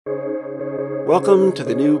Welcome to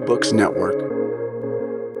the New Books Network.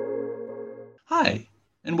 Hi,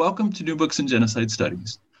 and welcome to New Books in Genocide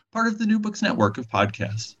Studies, part of the New Books Network of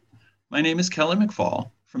podcasts. My name is Kelly McFall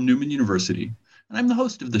from Newman University, and I'm the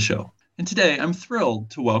host of the show. And today I'm thrilled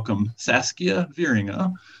to welcome Saskia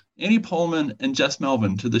Wieringa, Annie Pohlman, and Jess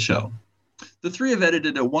Melvin to the show. The three have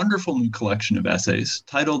edited a wonderful new collection of essays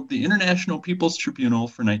titled The International People's Tribunal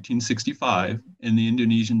for 1965 and the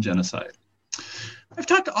Indonesian Genocide. I've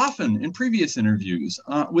talked often in previous interviews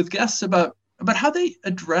with guests about how they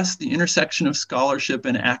address the intersection of scholarship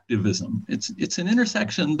and activism. It's an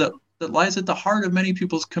intersection that lies at the heart of many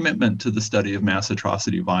people's commitment to the study of mass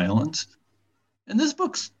atrocity violence. And this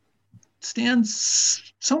book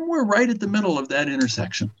stands somewhere right at the middle of that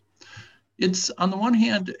intersection. It's, on the one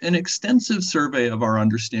hand, an extensive survey of our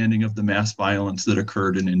understanding of the mass violence that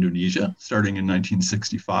occurred in Indonesia, starting in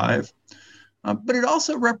 1965. But it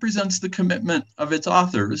also represents the commitment of its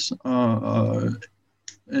authors, and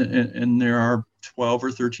there are 12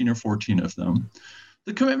 or 13 or 14 of them,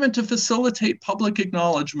 the commitment to facilitate public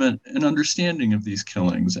acknowledgement and understanding of these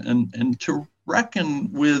killings and to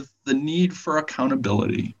reckon with the need for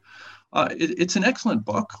accountability. It's an excellent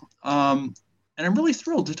book, and I'm really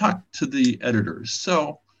thrilled to talk to the editors.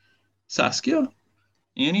 So, Saskia,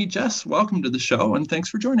 Annie, Jess, welcome to the show, and thanks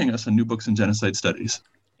for joining us on New Books in Genocide Studies.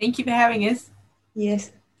 Thank you for having us.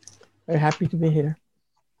 Yes. Very happy to be here.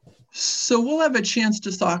 So we'll have a chance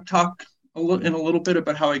to talk in a little bit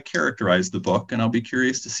about how I characterized the book, and I'll be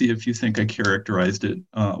curious to see if you think I characterized it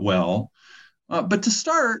well. But to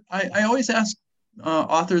start, I always ask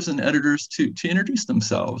authors and editors to introduce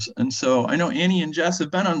themselves. And so I know Annie and Jess have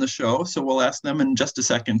been on the show, so we'll ask them in just a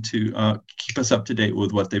second to keep us up to date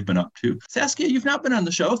with what they've been up to. Saskia, you've not been on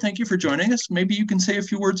the show. Thank you for joining us. Maybe you can say a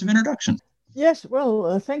few words of introduction. Yes,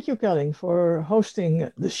 well, thank you, Kelly, for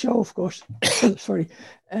hosting the show, of course. Sorry.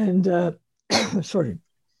 And and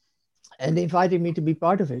inviting me to be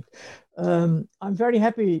part of it. I'm very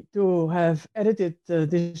happy to have edited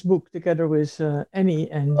this book together with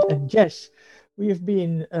Annie and Jess. We have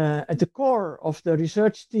been at the core of the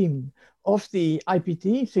research team of the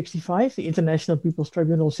IPT 65, the International People's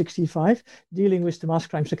Tribunal 65, dealing with the mass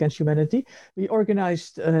crimes against humanity. We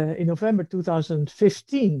organized in November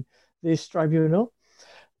 2015 this tribunal.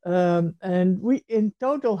 And we in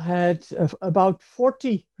total had about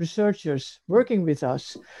 40 researchers working with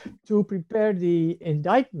us to prepare the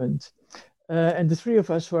indictment. And the three of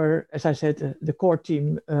us were, as I said, the core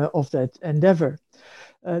team of that endeavor.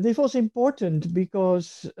 This was important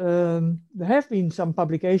because there have been some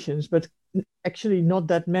publications, but actually not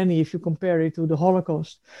that many if you compare it to the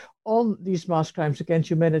Holocaust, on these mass crimes against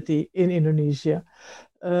humanity in Indonesia.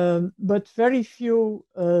 But very few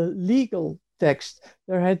legal text.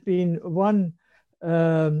 There had been one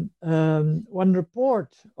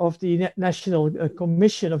report of the National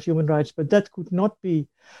Commission of Human Rights, but that could not be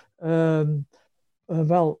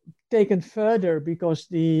taken further because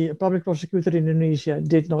the public prosecutor in Indonesia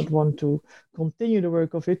did not want to continue the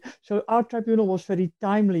work of it. So our tribunal was very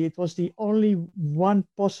timely. It was the only one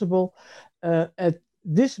possible at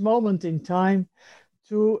this moment in time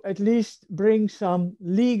to at least bring some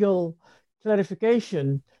legal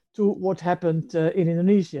clarification to what happened in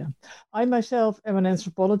Indonesia. I myself am an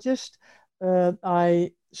anthropologist.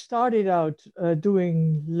 I started out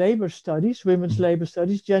doing labor studies, women's labor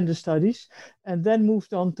studies, gender studies, and then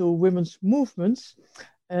moved on to women's movements.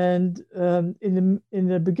 And in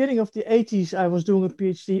the beginning of the 80s, I was doing a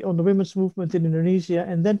PhD on the women's movement in Indonesia,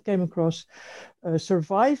 and then came across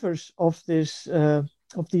survivors of these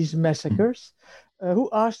massacres, who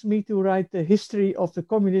asked me to write the history of the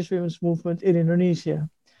communist women's movement in Indonesia.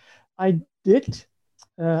 I did.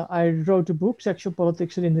 I wrote a book, Sexual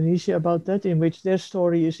Politics in Indonesia, about that, in which their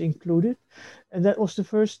story is included. And that was the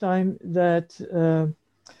first time that to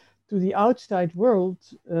the outside world,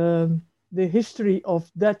 the history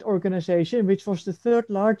of that organization, which was the third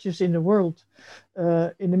largest in the world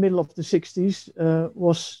in the middle of the 60s,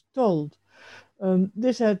 was told.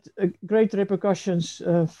 This had great repercussions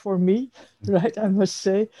for me, right, I must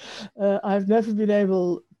say. I've never been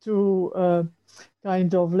able to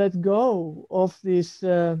kind of let go of these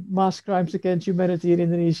mass crimes against humanity in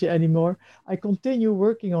Indonesia anymore. I continue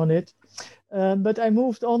working on it, but I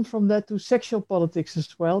moved on from that to sexual politics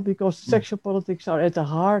as well, because sexual politics are at the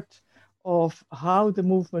heart of how the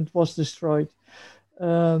movement was destroyed.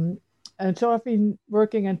 And so I've been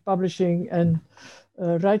working and publishing and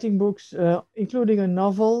writing books, including a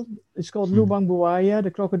novel. It's called Lubang Buaya,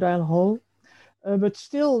 The Crocodile Hole. But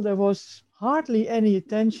still, there was hardly any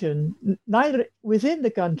attention, neither within the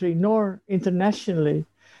country nor internationally,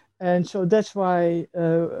 And so that's why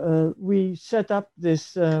we set up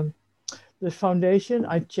this the foundation.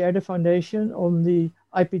 I chair the foundation on the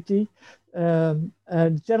IPT.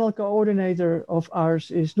 And general coordinator of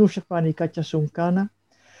ours is Nur Syahbani Katyasungkana,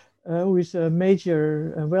 who is a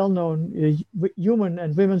major, well-known human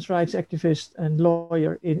and women's rights activist and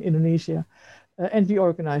lawyer in Indonesia. And we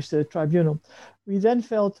organized the tribunal. We then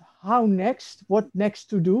felt what next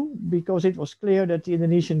to do, because it was clear that the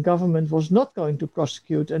Indonesian government was not going to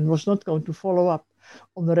prosecute and was not going to follow up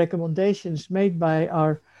on the recommendations made by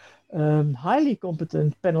our highly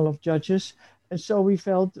competent panel of judges. And so we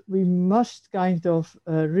felt we must kind of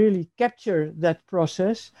really capture that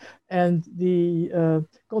process and the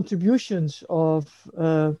contributions of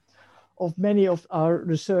many of our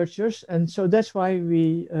researchers. And so that's why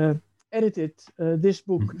we edited this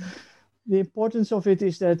book. Mm-hmm. The importance of it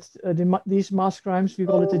is that these mass crimes, we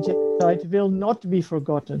call it a genocide, will not be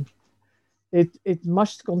forgotten. It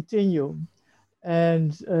must continue.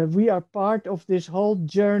 And we are part of this whole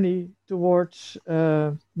journey towards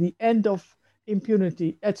the end of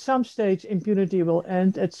impunity. At some stage, impunity will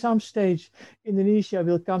end. At some stage, Indonesia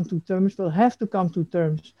will have to come to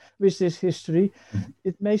terms with this history.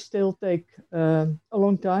 It may still take a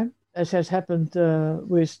long time, as has happened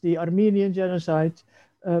with the Armenian genocide.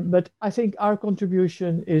 But I think our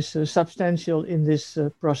contribution is substantial in this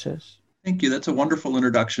process. Thank you. That's a wonderful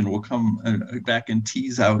introduction. We'll come back and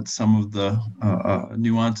tease out some of the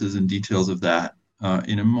nuances and details of that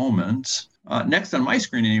in a moment. Next on my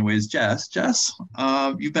screen, anyways, Jess. Jess,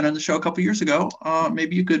 you've been on the show a couple years ago.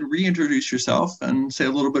 Maybe you could reintroduce yourself and say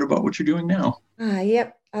a little bit about what you're doing now.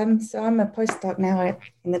 Yep. So I'm a postdoc now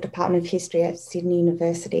in the Department of History at Sydney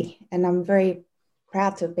University, and I'm very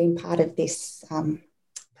proud to have been part of this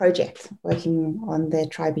project, working on the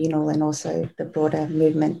tribunal and also the broader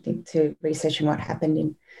movement into researching what happened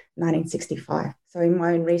in 1965. So in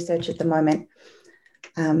my own research at the moment,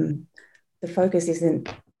 the focus isn't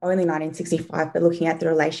only 1965, but looking at the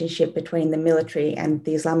relationship between the military and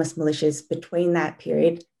the Islamist militias between that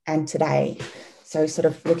period and today. So sort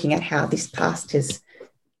of looking at how this past is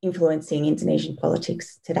influencing Indonesian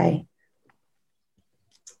politics today.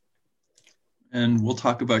 And we'll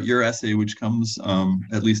talk about your essay, which comes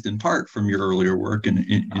at least in part from your earlier work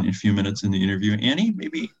in a few minutes in the interview. Annie,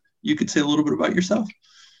 maybe you could say a little bit about yourself.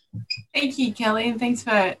 Thank you, Kelly, and thanks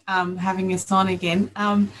for having us on again.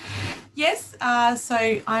 Yes,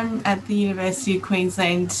 so I'm at the University of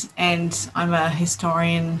Queensland and I'm a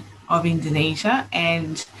historian of Indonesia,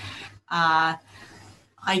 and I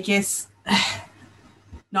guess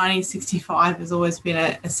 1965 has always been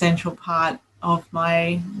a central part of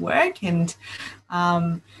my work, and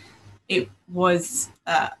it was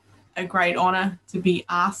a great honour to be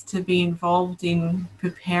asked to be involved in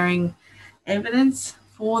preparing evidence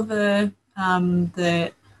for the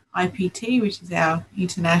IPT, which is our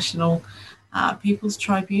International People's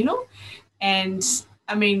Tribunal. And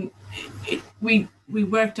I mean, we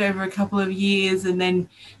worked over a couple of years, and then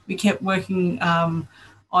we kept working on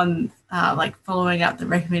like following up the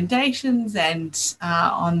recommendations and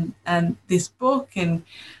on this book, and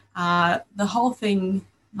the whole thing,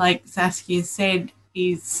 like Saskia said,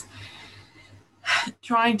 is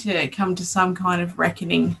trying to come to some kind of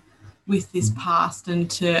reckoning with this past and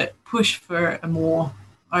to push for a more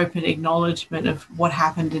open acknowledgement of what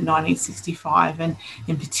happened in 1965, and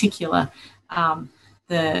in particular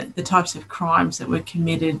the types of crimes that were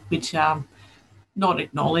committed which are not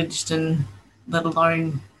acknowledged, and let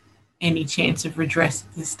alone any chance of redress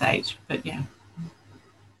at this stage. But yeah.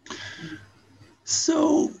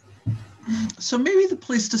 So maybe the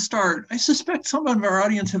place to start, I suspect some of our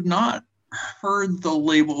audience have not heard the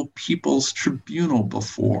label People's Tribunal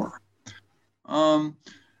before.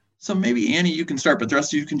 So maybe Annie, you can start, but the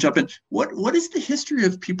rest of you can jump in. What is the history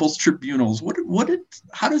of People's Tribunals?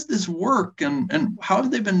 How does this work, and how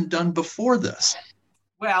have they been done before this?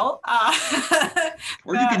 Well,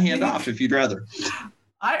 or you can hand off if you'd rather.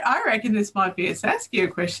 I reckon this might be a Saskia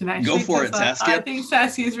question, actually. Go for it, Saskia. I think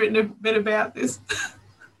Saskia's written a bit about this.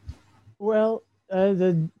 Well,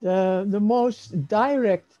 the most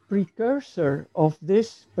direct precursor of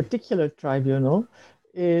this particular tribunal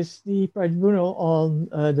is the tribunal on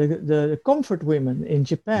the comfort women in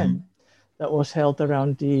Japan that was held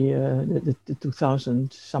around the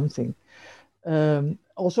 2000 something.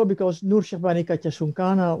 Also because Nur Syahbani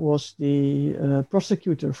Katyasungkana was the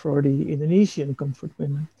prosecutor for the Indonesian comfort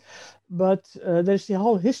women. But there's the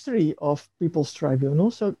whole history of people's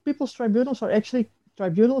tribunals. So people's tribunals are actually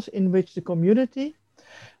tribunals in which the community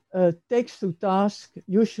takes to task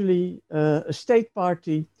usually a state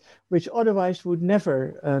party which otherwise would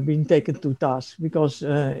never been taken to task, because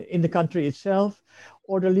in the country itself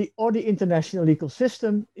or the international legal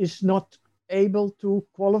system is not able to,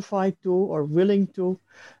 qualify to, or willing to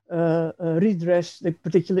redress the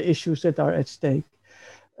particular issues that are at stake.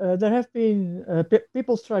 There have been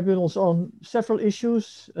people's tribunals on several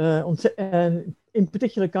issues, and in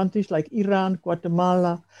particular countries like Iran,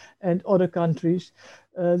 Guatemala, and other countries.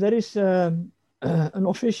 There is an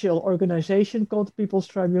official organization called People's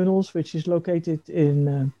Tribunals, which is located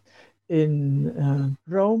in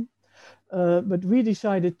Rome. But we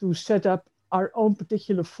decided to set up our own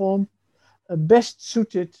particular form, best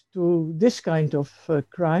suited to this kind of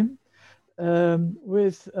crime.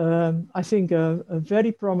 With, I think, a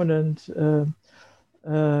very prominent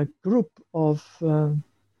group of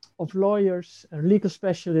lawyers and legal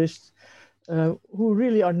specialists who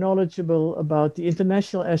really are knowledgeable about the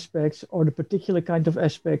international aspects or the particular kind of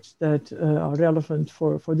aspects that are relevant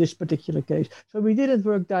for this particular case. So we didn't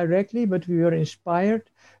work directly, but we were inspired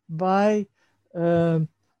by the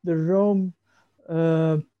Rome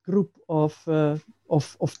group of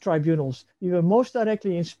tribunals. We were most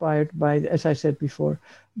directly inspired by, as I said before,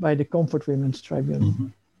 by the Comfort Women's Tribunal. Mm-hmm.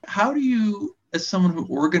 How do you, as someone who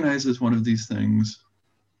organizes one of these things,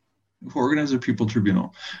 who organizes a People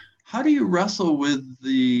Tribunal, how do you wrestle with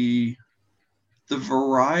the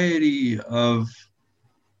variety of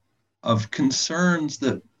concerns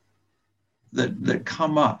that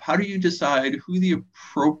come up? How do you decide who the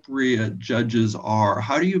appropriate judges are?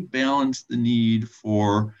 How do you balance the need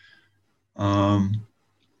for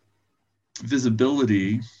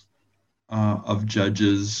visibility of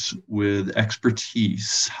judges with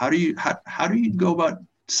expertise? How do you go about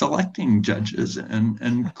selecting judges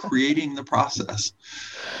and creating the process?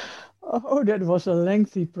 Oh, that was a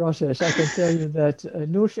lengthy process. I can tell you that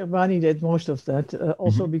Noor Shabani did most of that,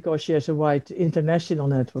 also because she has a wide international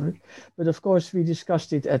network. But of course, we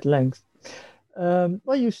discussed it at length.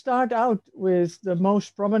 Well, you start out with the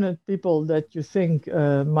most prominent people that you think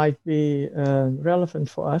might be relevant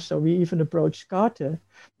for us. So we even approached Carter,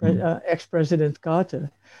 ex-President Carter,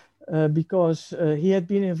 because he had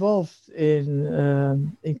been involved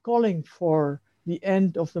in calling for the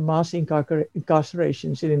end of the mass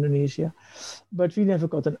incarcerations in Indonesia, but we never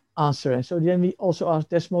got an answer. And so then we also asked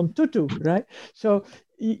Desmond Tutu, right? So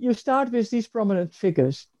you start with these prominent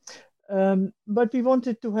figures, but we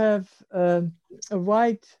wanted to have a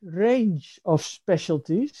wide range of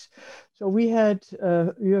specialties. So we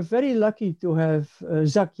were very lucky to have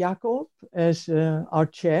Zak Jacob as our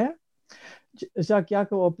chair. Zak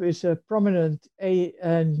Jacob is a prominent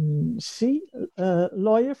ANC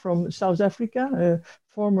lawyer from South Africa, a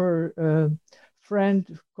former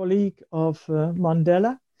friend, colleague of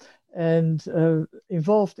Mandela, and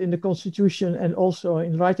involved in the constitution and also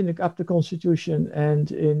in writing up the constitution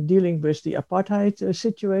and in dealing with the apartheid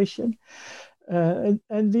situation.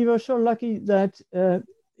 And we were so lucky that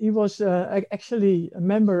he was actually a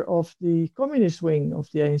member of the communist wing of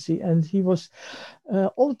the ANC, and he was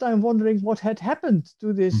all the time wondering what had happened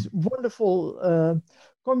to this wonderful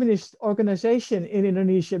communist organization in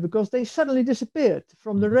Indonesia, because they suddenly disappeared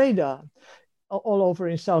from the radar all over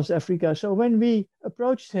in South Africa. So when we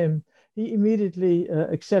approached him, he immediately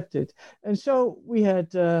accepted. And so we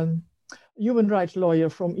had a human rights lawyer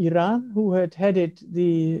from Iran who had headed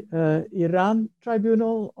the Iran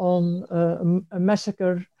tribunal on a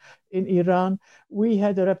massacre in Iran. We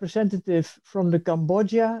had a representative from the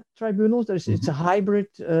Cambodia tribunal. It's a hybrid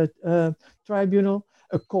tribunal,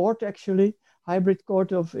 a court actually, hybrid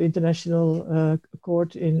court of international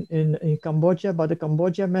court in Cambodia about the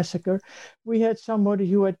Cambodia massacre. We had somebody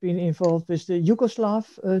who had been involved with the Yugoslav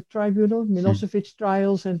tribunal, Milosevic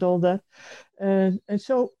trials and all that. And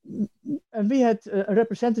we had a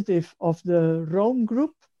representative of the Rome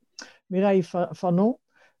group, Mireille Fanon.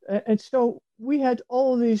 And so we had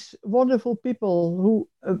all these wonderful people who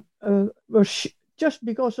were just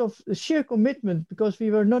because of the sheer commitment, because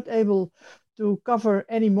we were not able to cover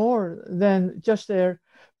any more than just their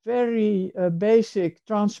very basic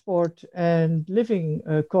transport and living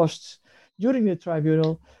costs during the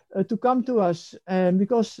tribunal, to come to us, and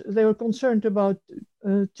because they were concerned about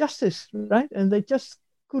justice, right? And they just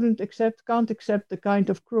can't accept the kind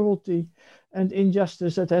of cruelty and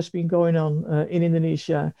injustice that has been going on in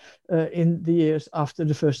Indonesia in the years after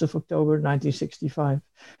the 1st of October 1965.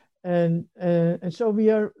 And so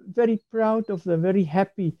we are very proud of them, very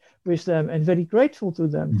happy with them, and very grateful to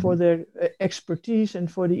them for their expertise and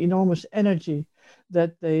for the enormous energy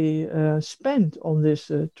that they spent on this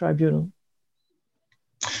tribunal.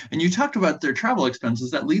 And you talked about their travel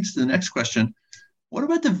expenses. That leads to the next question. What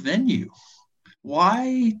about the venue?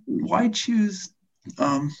 Why choose?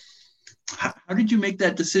 How did you make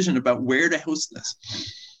that decision about where to host this?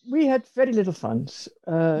 We had very little funds.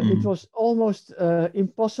 It was almost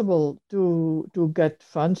impossible to get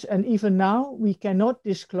funds, and even now we cannot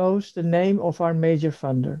disclose the name of our major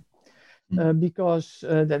funder. Because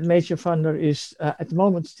that major funder is at the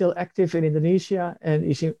moment still active in Indonesia and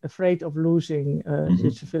is afraid of losing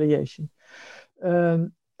its affiliation.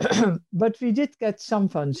 But we did get some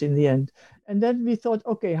funds in the end. And then we thought,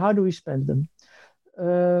 okay, how do we spend them?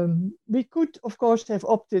 We could, of course, have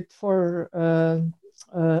opted for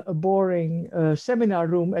a boring seminar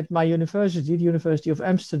room at my university, the University of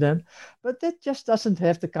Amsterdam, but that just doesn't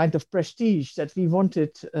have the kind of prestige that we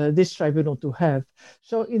wanted this tribunal to have.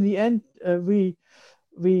 So in the end,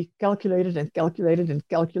 we calculated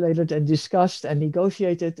and discussed and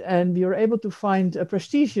negotiated, and we were able to find a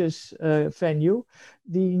prestigious venue,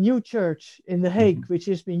 the New Church in The Hague, which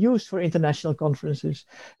has been used for international conferences.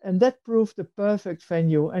 And that proved the perfect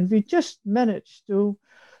venue. And we just managed to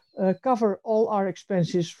cover all our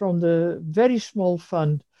expenses from the very small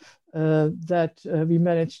fund that we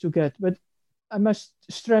managed to get. But I must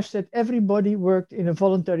stress that everybody worked in a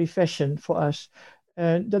voluntary fashion for us.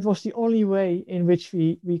 And that was the only way in which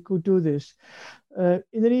we could do this.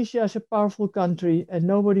 Indonesia is a powerful country, and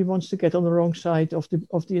nobody wants to get on the wrong side of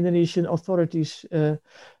the Indonesian authorities.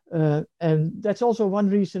 And that's also one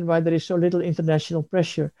reason why there is so little international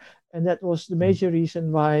pressure. And that was the major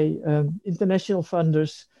reason why international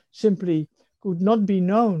funders simply could not be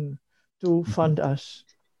known to fund us.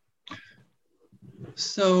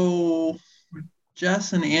 So,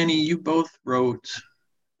 Jess and Annie, you both wrote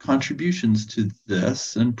contributions to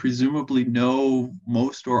this and presumably know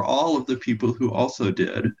most or all of the people who also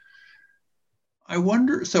did. I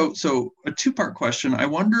wonder, so a two-part question. I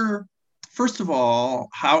wonder, first of all,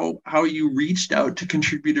 how you reached out to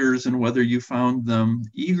contributors and whether you found them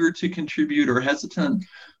eager to contribute or hesitant.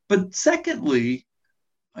 But secondly,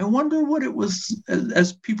 I wonder what it was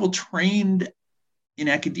as people trained in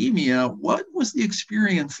academia, what was the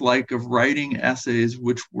experience like of writing essays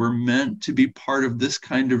which were meant to be part of this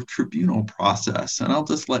kind of tribunal process? And I'll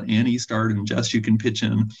just let Annie start, and Jess, you can pitch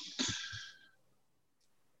in.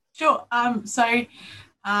 Sure.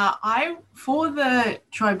 I, for the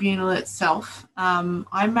tribunal itself,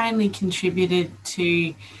 I mainly contributed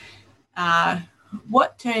to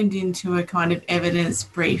what turned into a kind of evidence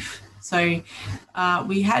brief. So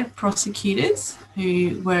we had prosecutors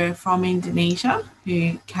who were from Indonesia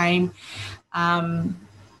who came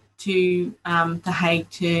to The Hague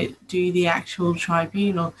to do the actual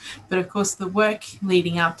tribunal. But of course, the work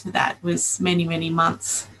leading up to that was many, many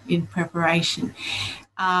months in preparation.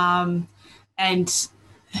 And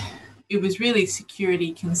it was really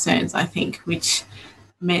security concerns, I think, which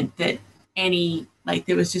meant that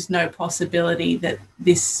there was just no possibility that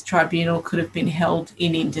this tribunal could have been held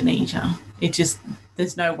in Indonesia.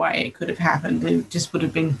 There's no way it could have happened. It just would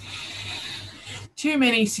have been too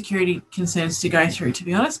many security concerns to go through, to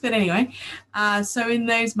be honest. But anyway, so in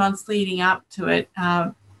those months leading up to it,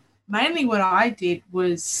 mainly what I did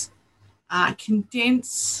was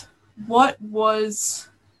condense what was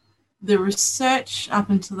the research up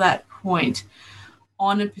until that point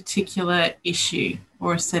on a particular issue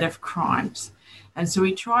or a set of crimes. And so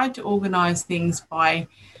we tried to organise things by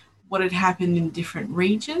what had happened in different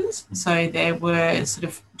regions. So there were sort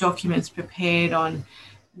of documents prepared on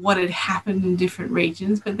what had happened in different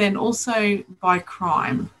regions, but then also by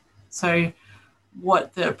crime. So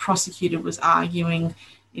what the prosecutor was arguing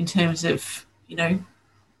in terms of,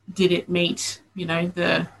 did it meet,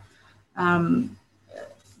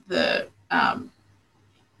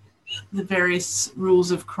 the various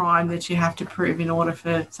rules of crime that you have to prove in order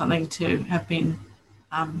for something to have been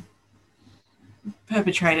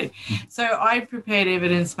perpetrated. So I prepared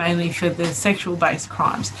evidence mainly for the sexual-based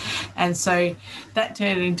crimes. And so that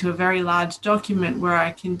turned into a very large document where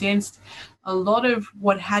I condensed a lot of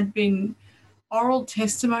what had been oral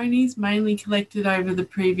testimonies, mainly collected over the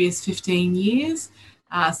previous 15 years,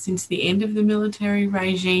 since the end of the military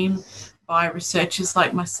regime, by researchers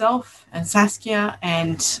like myself and Saskia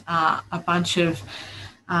and a bunch of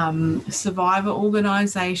survivor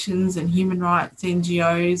organisations and human rights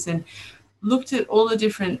NGOs, and looked at all the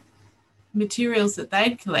different materials that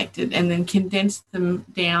they'd collected and then condensed them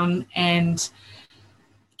down and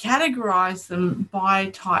categorised them by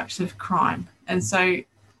types of crime. And so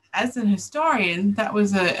as an historian, that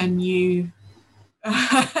was a new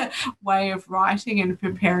way of writing and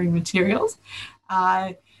preparing materials,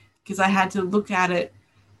 because I had to look at it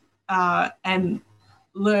and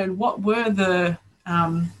learn what were the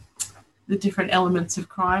the different elements of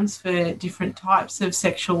crimes for different types of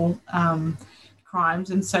sexual crimes.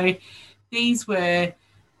 And so these were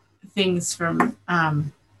things from,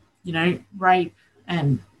 rape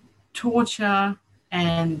and torture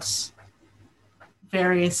and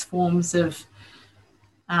various forms of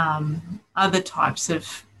other types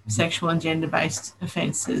of sexual and gender-based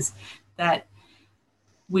offences that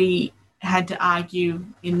we had to argue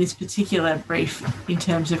in this particular brief in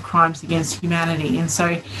terms of crimes against humanity.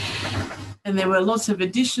 And there were lots of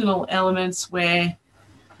additional elements where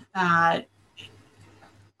I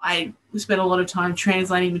spent a lot of time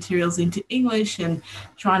translating materials into English and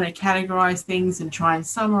trying to categorise things and try and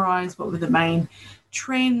summarise what were the main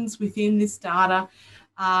trends within this data.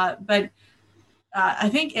 But I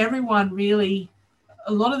think everyone really,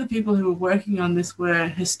 a lot of the people who were working on this were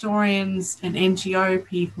historians and NGO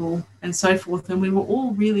people and so forth, and we were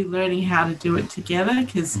all really learning how to do it together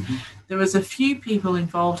because there was a few people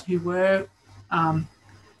involved who were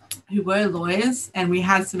lawyers, and we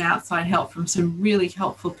had some outside help from some really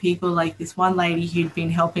helpful people, like this one lady who'd been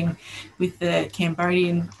helping with the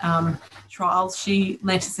Cambodian trials. She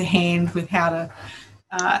lent us a hand with how to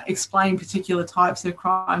explain particular types of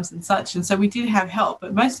crimes and such. And so we did have help,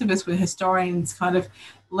 but most of us were historians kind of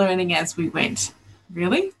learning as we went.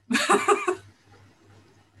 Really?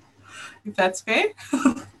 If that's fair.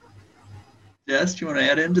 Jess, do you want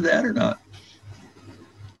to add into that or not?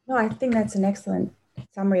 No, I think that's an excellent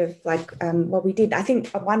summary of what we did. I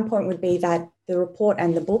think at one point would be that the report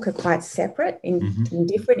and the book are quite separate and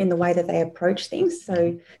different in the way that they approach things.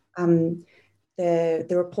 So the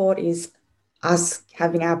report is us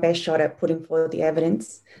having our best shot at putting forward the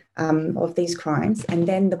evidence of these crimes. And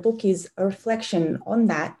then the book is a reflection on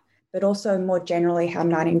that, but also more generally how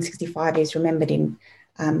 1965 is remembered in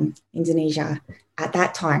Indonesia at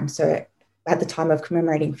that time. So at the time of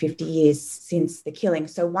commemorating 50 years since the killing.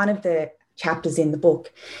 So one of the chapters in the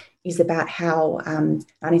book is about how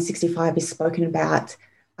 1965 is spoken about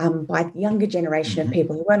by the younger generation of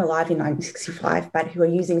people who weren't alive in 1965, but who are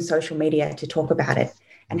using social media to talk about it,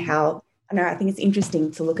 and how, I think it's interesting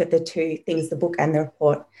to look at the two things, the book and the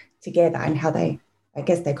report, together and how they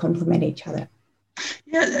complement each other.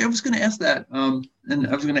 Yeah, I was going to ask that, and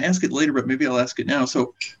I was going to ask it later, but maybe I'll ask it now.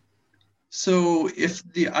 So if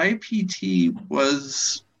the IPT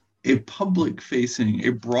was a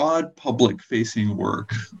broad public-facing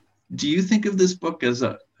work, do you think of this book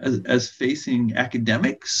as facing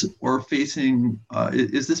academics, or facing?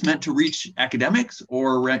 Is this meant to reach academics,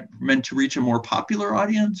 or meant to reach a more popular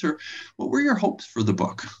audience, or what were your hopes for the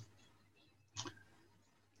book?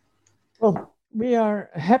 Well, we are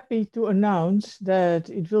happy to announce that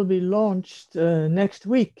it will be launched next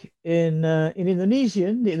week in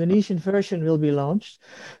Indonesian. The Indonesian version will be launched.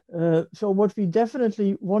 So what we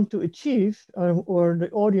definitely want to achieve, or the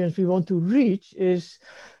audience we want to reach, is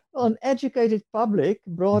an educated public,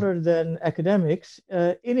 broader than academics,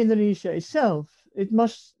 in Indonesia itself. It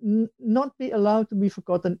must not be allowed to be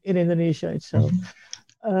forgotten in Indonesia itself.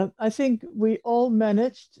 I think we all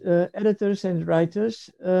managed, editors and writers,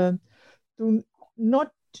 to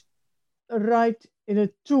not write in a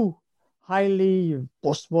too highly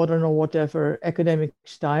postmodern or whatever academic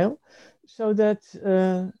style, so that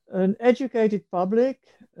an educated public,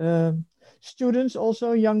 students,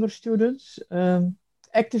 also younger students,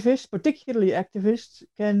 activists, particularly activists,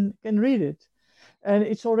 can read it. And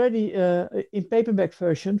it's already in paperback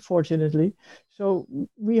version, fortunately. So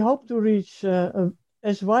we hope to reach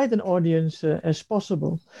as wide an audience as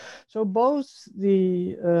possible. So both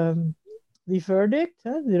the verdict,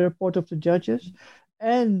 the report of the judges,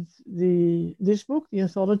 and this book, the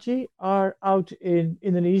anthology, are out in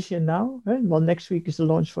Indonesian now. Well, next week is the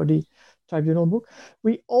launch for the tribunal book.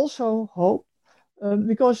 We also hope,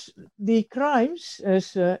 because the crimes,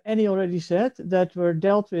 as Annie already said, that were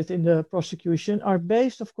dealt with in the prosecution are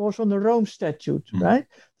based, of course, on the Rome Statute, right?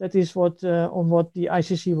 That is what on what the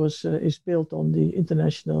ICC is built on, the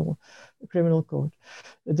International Criminal Court.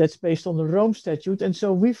 That's based on the Rome Statute, and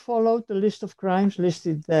so we followed the list of crimes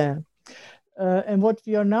listed there. And what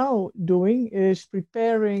we are now doing is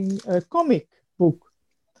preparing a comic book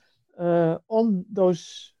on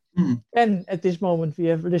those 10 at this moment. We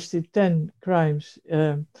have listed 10 crimes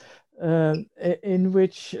in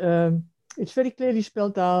which it's very clearly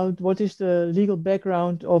spelled out what is the legal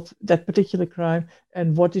background of that particular crime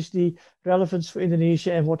and what is the relevance for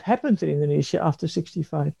Indonesia and what happened in Indonesia after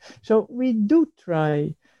 1965. So we do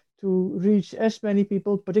try to reach as many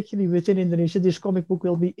people, particularly within Indonesia. This comic book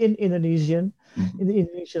will be in Indonesian, in the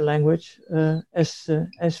Indonesian language,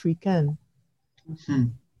 as we can.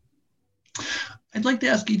 I'd like to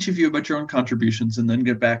ask each of you about your own contributions and then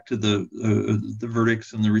get back to the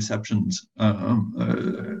verdicts and the receptions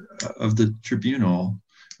of the tribunal.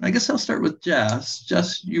 I guess I'll start with Jess.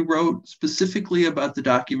 Jess, you wrote specifically about the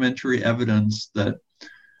documentary evidence that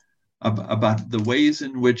about the ways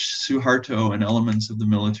in which Suharto and elements of the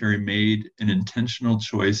military made an intentional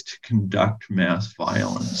choice to conduct mass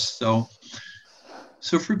violence. So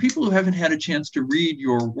for people who haven't had a chance to read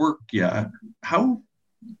your work yet, how,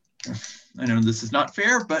 I know this is not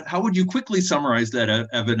fair, but how would you quickly summarize that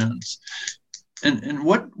evidence? And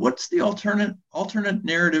what's the alternate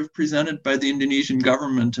narrative presented by the Indonesian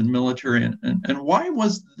government and military, and why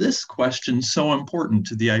was this question so important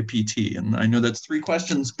to the IPT? And I know that's 3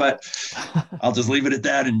 questions, but I'll just leave it at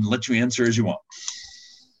that and let you answer as you want.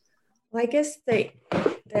 Well, I guess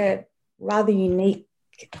the rather unique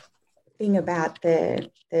thing about the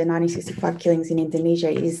 1965 killings in Indonesia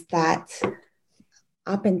is that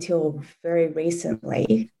up until very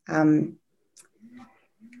recently,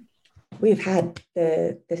 we've had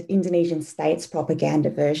the Indonesian state's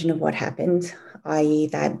propaganda version of what happened, i.e.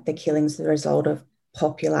 that the killings are the result of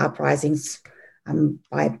popular uprisings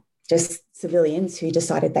by just civilians who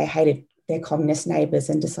decided they hated their communist neighbours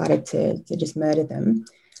and decided to just murder them.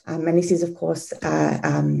 And this is, of course,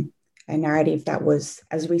 a narrative that was,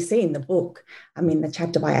 as we see in the book, in the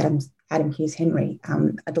chapter by Adam Hughes Henry,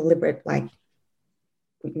 a deliberate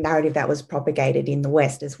narrative that was propagated in the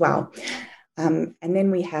West as well. And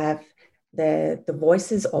then we have the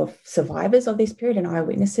voices of survivors of this period and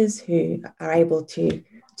eyewitnesses who are able to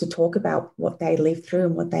talk about what they lived through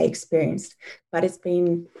and what they experienced. But it's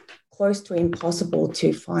been close to impossible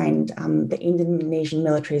to find the Indonesian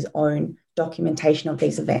military's own documentation of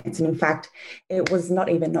these events. And in fact, it was not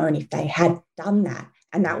even known if they had done that.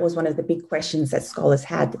 And that was one of the big questions that scholars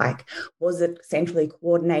had, like, was it centrally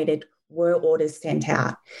coordinated? Were orders sent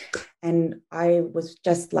out? And I was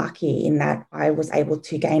just lucky in that I was able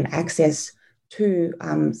to gain access to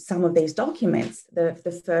some of these documents. The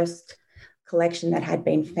first collection that had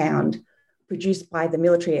been found, produced by the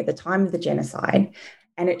military at the time of the genocide,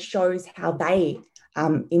 and it shows how they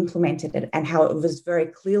implemented it and how it was very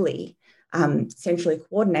clearly centrally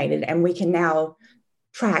coordinated. And we can now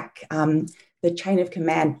track the chain of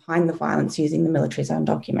command behind the violence using the military's own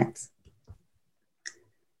documents.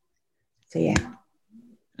 So, yeah.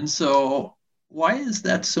 And so why is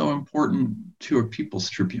that so important to a people's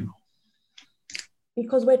tribunal?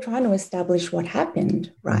 Because we're trying to establish what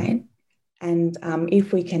happened, right? And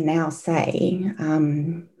if we can now say,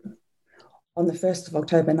 on the 1st of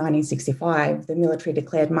October 1965, the military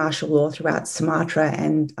declared martial law throughout Sumatra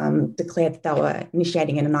and declared that they were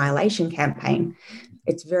initiating an annihilation campaign,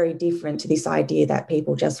 it's very different to this idea that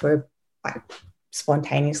people just were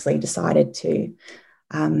spontaneously decided to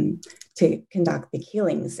conduct the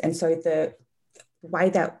killings. And so the way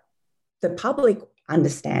that the public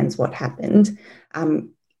understands what happened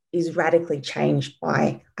is radically changed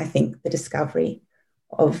by, I think, the discovery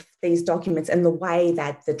of these documents and the way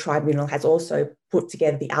that the tribunal has also put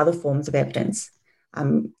together the other forms of evidence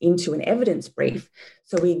into an evidence brief.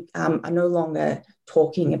 So we are no longer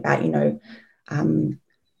talking about,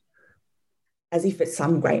 as if it's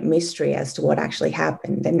some great mystery as to what actually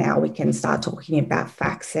happened. And now we can start talking about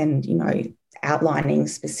facts and, outlining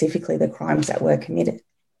specifically the crimes that were committed.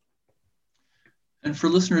 And for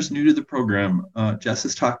listeners new to the program, Jess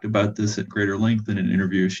has talked about this at greater length in an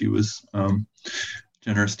interview she was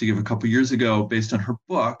generous to give a couple years ago based on her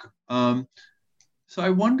book. So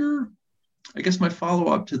I wonder, I guess my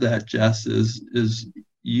follow-up to that, Jess, is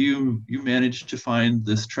you managed to find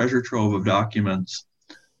this treasure trove of documents.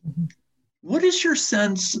 Mm-hmm. What is your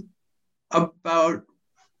sense about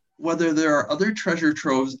whether there are other treasure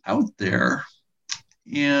troves out there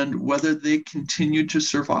and whether they continue to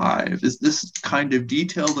survive? Is this kind of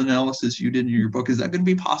detailed analysis you did in your book, is that going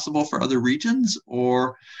to be possible for other regions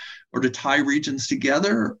or to tie regions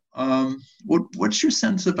together? What's your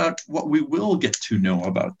sense about what we will get to know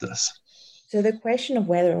about this? So the question of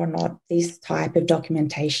whether or not this type of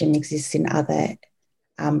documentation exists in other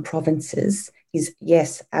provinces is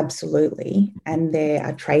yes, absolutely. And there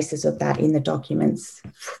are traces of that in the documents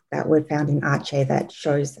that were found in Aceh that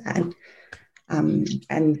shows that.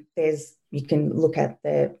 And you can look at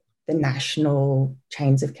the national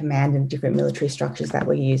chains of command and different military structures that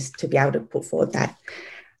were used to be able to put forward that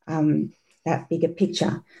bigger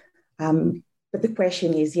picture. But the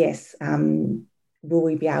question is, yes, will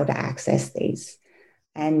we be able to access these?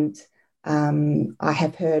 And I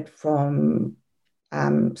have heard from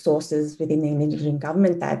sources within the Indonesian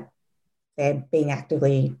government that they're being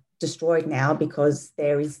actively destroyed now because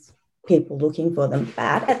there is people looking for them.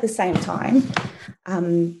 But at the same time,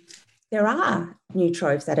 there are new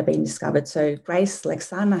troves that have been discovered. So Grace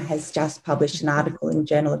Lexana has just published an article in the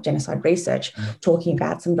Journal of Genocide Research talking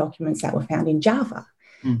about some documents that were found in Java.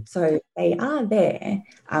 So they are there.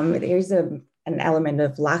 There is an element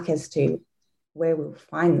of luck as to where we'll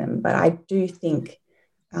find them, but I do think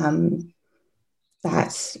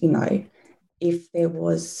that, you know, if there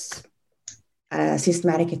was a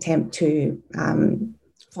systematic attempt to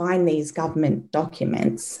find these government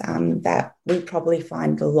documents, that we'd probably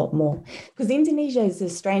find a lot more. Because Indonesia is a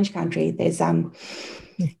strange country. There's, you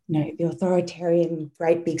know, the authoritarian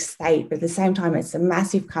great big state, but at the same time, it's a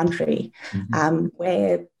massive country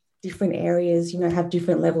where different areas, you know, have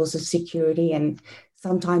different levels of security, and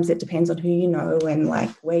sometimes it depends on who you know and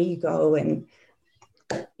like where you go and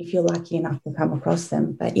if you're lucky enough to come across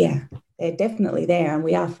them. But yeah, they're definitely there and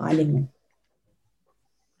we are finding them.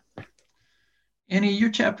 Annie, your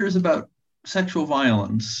chapter is about sexual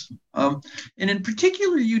violence. And in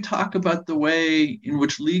particular, you talk about the way in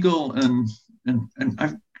which legal and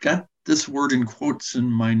I've got this word in quotes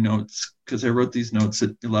in my notes because I wrote these notes at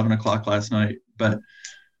 11 o'clock last night, but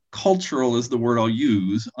cultural is the word I'll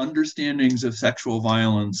use, understandings of sexual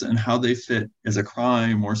violence and how they fit as a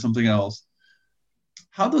crime or something else,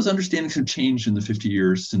 how those understandings have changed in the 50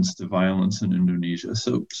 years since the violence in Indonesia.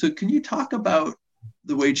 So can you talk about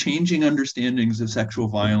the way changing understandings of sexual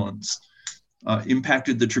violence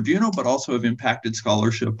impacted the tribunal, but also have impacted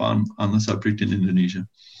scholarship on the subject in Indonesia?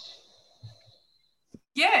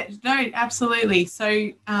 Yeah, no, absolutely. So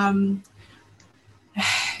I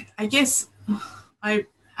guess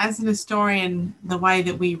as an historian, the way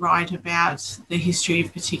that we write about the history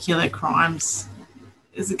of particular crimes,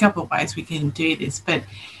 there's a couple of ways we can do this. But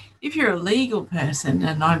if you're a legal person,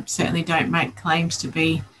 and I certainly don't make claims to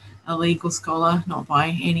be a legal scholar, not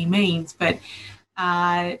by any means, but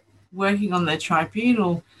working on the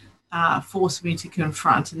tribunal forced me to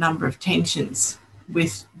confront a number of tensions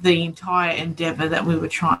with the entire endeavour that we were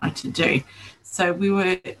trying to do. So we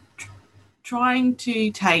were trying to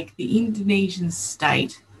take the Indonesian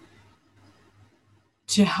state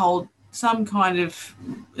to hold some kind of,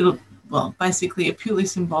 well, basically a purely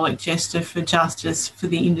symbolic gesture for justice for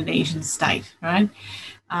the Indonesian state, right?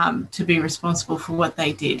 To be responsible for what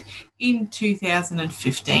they did. In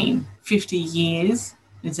 2015, 50 years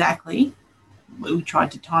exactly, we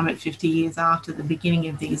tried to time it 50 years after the beginning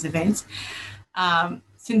of these events,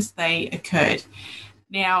 since they occurred.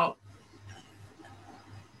 Now,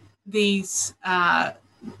 these,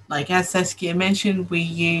 like as Saskia mentioned, we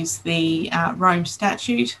use the Rome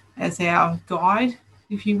Statute as our guide,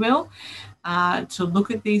 if you will, to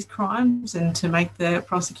look at these crimes and to make the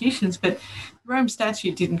prosecutions. But the Rome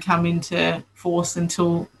Statute didn't come into force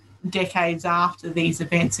until decades after these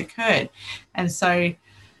events occurred. And so,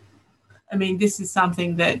 I mean, this is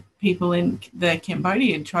something that people in the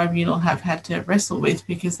Cambodian tribunal have had to wrestle with,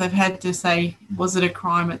 because they've had to say, was it a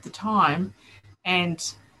crime at the time? And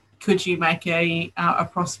could you make a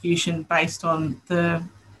prosecution based on the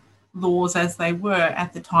laws as they were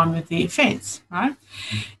at the time of the offence, right?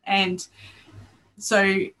 And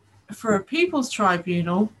so for a people's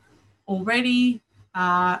tribunal, already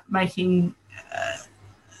making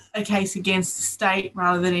a case against the state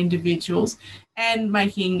rather than individuals, and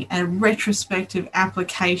making a retrospective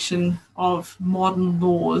application of modern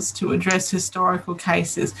laws to address historical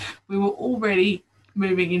cases, we were already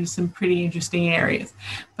moving into some pretty interesting areas.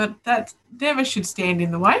 But that never should stand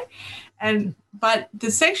in the way. But the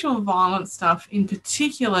sexual violence stuff in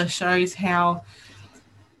particular shows how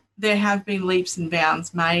there have been leaps and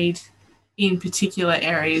bounds made in particular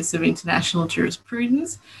areas of international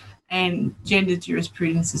jurisprudence, and gender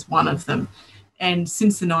jurisprudence is one of them. And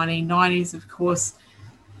since the 1990s, of course,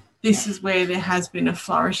 this is where there has been a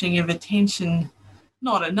flourishing of attention,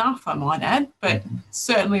 not enough, I might add, but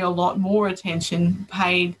certainly a lot more attention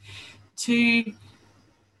paid to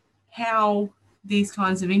how these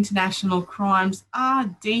kinds of international crimes are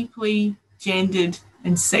deeply gendered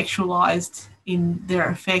and sexualized in their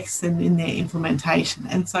effects and in their implementation.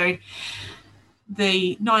 And so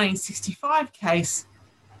the 1965 case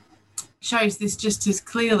shows this just as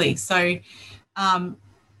clearly. So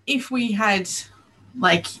if we had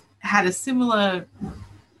a similar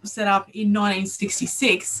setup in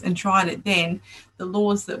 1966 and tried it then, the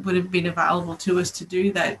laws that would have been available to us to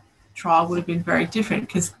do that trial would have been very different,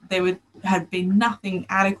 because there would have been nothing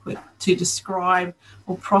adequate to describe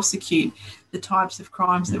or prosecute the types of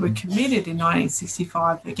crimes that were committed in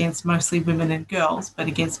 1965 against mostly women and girls, but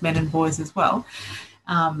against men and boys as well.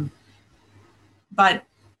 But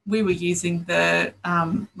we were using the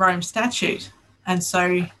Rome Statute. And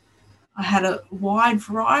so I had a wide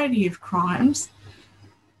variety of crimes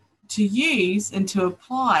to use and to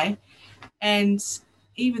apply And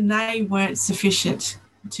even they weren't sufficient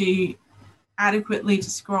to adequately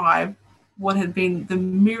describe what had been the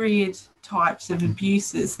myriad types of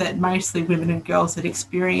abuses that mostly women and girls had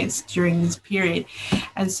experienced during this period.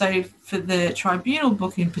 And so for the tribunal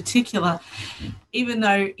book in particular, even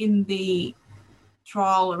though in the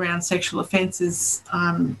trial around sexual offences,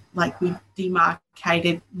 like we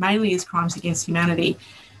demarcated mainly as crimes against humanity,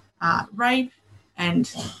 rape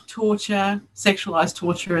and torture, sexualised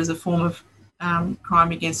torture as a form of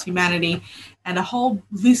crime against humanity, and a whole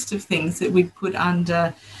list of things that we put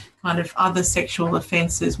under kind of other sexual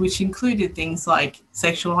offences, which included things like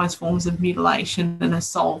sexualised forms of mutilation and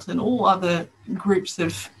assault and all other groups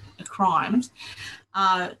of crimes.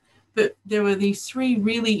 But there were these three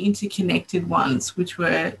really interconnected ones, which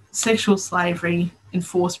were sexual slavery,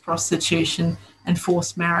 enforced prostitution, and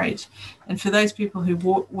forced marriage. And for those people who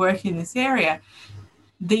work in this area,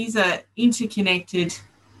 these are interconnected,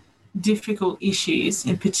 difficult issues,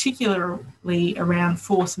 and particularly around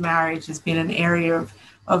forced marriage has been an area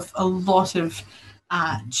of a lot of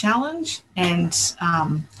challenge. And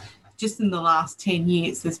just in the last 10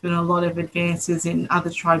 years, there's been a lot of advances in other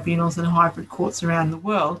tribunals and hybrid courts around the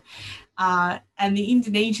world. And the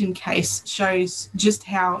Indonesian case shows just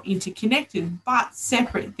how interconnected but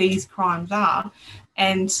separate these crimes are.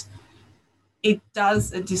 And it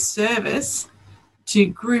does a disservice to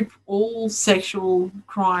group all sexual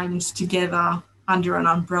crimes together under an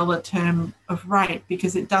umbrella term of rape,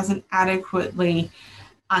 because it doesn't adequately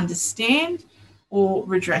understand or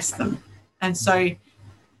redress them. And so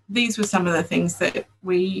these were some of the things that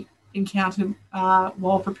we encountered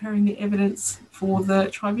while preparing the evidence for the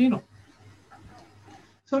tribunal.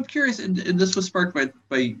 So I'm curious, and this was sparked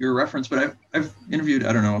by your reference, but I've interviewed,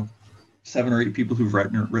 7 or 8 people who've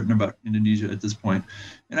written about Indonesia at this point,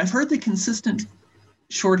 and I've heard the consistent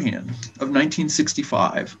shorthand of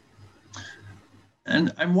 1965.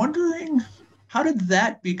 And I'm wondering, how did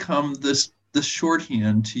that become the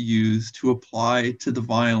shorthand to use to apply to the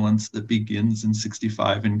violence that begins in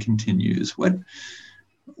 65 and continues? What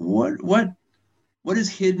is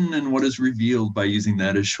hidden and what is revealed by using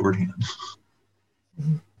that as shorthand?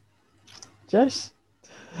 Jess?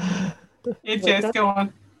 Yeah, Jess, go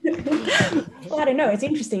on. Well, I don't know. It's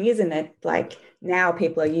interesting, isn't it? Like, now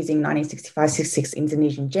people are using 1965-66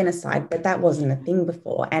 Indonesian genocide, but that wasn't a thing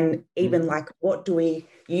before. And even like, what do we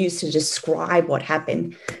use to describe what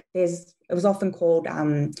happened? It was often called,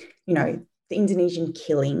 the Indonesian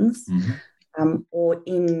killings, or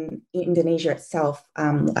in Indonesia itself,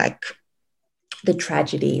 like the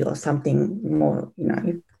tragedy or something more,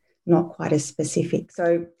 not quite as specific.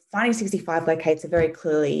 So Finding 65 locates it very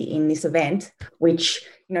clearly in this event, which,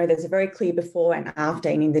 there's a very clear before and after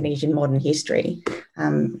in Indonesian modern history.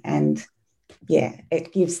 And yeah,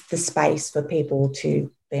 it gives the space for people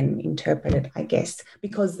to then interpret it, I guess,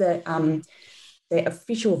 because the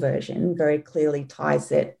official version very clearly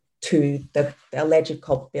ties it to the alleged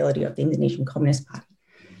culpability of the Indonesian Communist Party.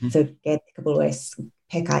 Mm-hmm. So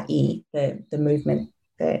PKI, the movement,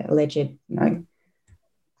 the alleged,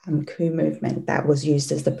 coup movement that was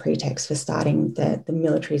used as the pretext for starting the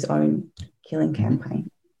military's own killing campaign.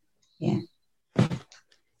 Yeah,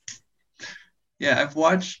 I've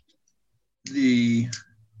watched the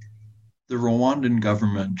Rwandan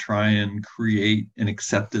government try and create an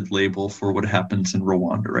accepted label for what happens in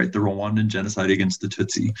Rwanda, right? The Rwandan genocide against the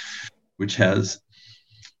Tutsi, which has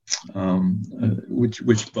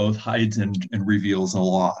which both hides and reveals a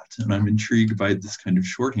lot. And I'm intrigued by this kind of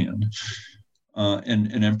shorthand.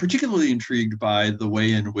 And I'm particularly intrigued by the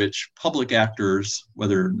way in which public actors,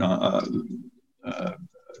 whether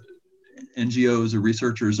NGOs or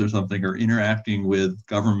researchers or something, are interacting with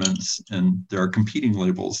governments, and there are competing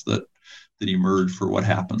labels that emerge for what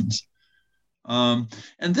happens. And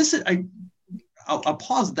this, I'll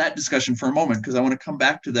pause that discussion for a moment because I want to come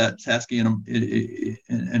back to that, Saskia,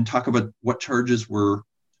 and talk about what charges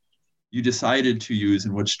you decided to use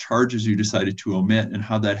and which charges you decided to omit, and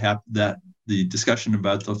how that the discussion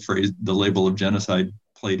about the label of genocide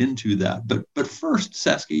played into that. But first,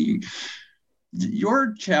 Saskia,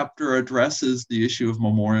 your chapter addresses the issue of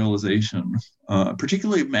memorialization,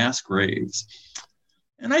 particularly of mass graves.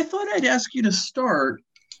 And I thought I'd ask you to start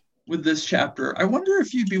with this chapter. I wonder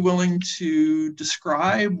if you'd be willing to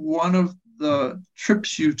describe one of the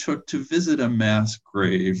trips you took to visit a mass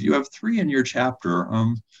grave. You have 3 in your chapter.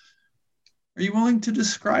 Are you willing to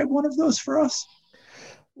describe one of those for us?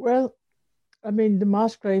 Well, the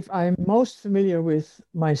mass grave I'm most familiar with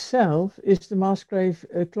myself is the mass grave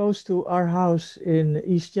close to our house in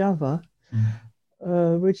East Java,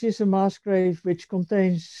 which is a mass grave which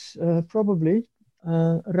contains probably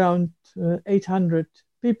around 800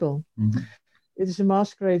 people. Mhm. It is a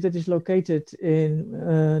mass grave that is located in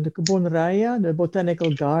the Kebun Raya, the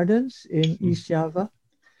botanical gardens in East Java.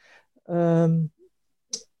 Um,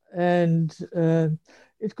 and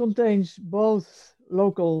it contains both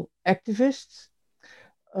local activists,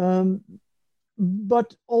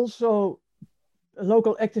 but also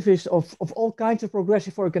local activists of all kinds of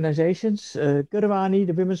progressive organizations, Gurwani,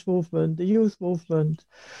 the women's movement, the youth movement,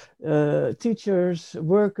 teachers,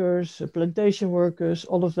 workers, plantation workers,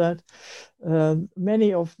 all of that.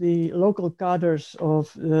 Many of the local cadres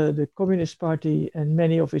of the Communist Party and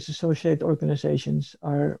many of its associated organizations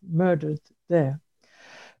are murdered there.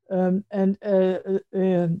 And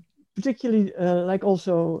particularly, like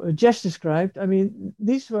also Jess described, I mean,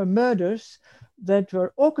 these were murders that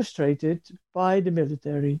were orchestrated by the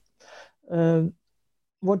military.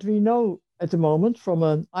 What we know at the moment from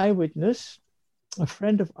an eyewitness, a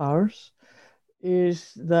friend of ours,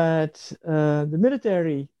 is that the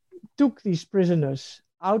military took these prisoners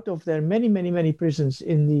out of their many prisons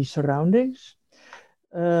in the surroundings,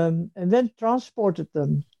 and then transported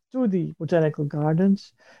them to the botanical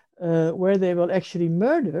gardens, where they were actually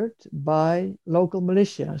murdered by local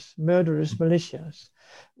militias, murderous militias,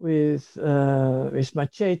 with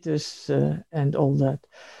machetes and all that.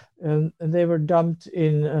 And they were dumped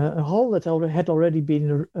in a hole that had already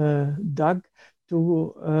been dug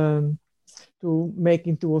to make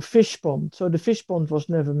into a fish pond. So the fish pond was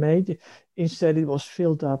never made. Instead, it was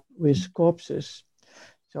filled up with corpses.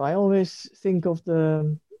 So I always think of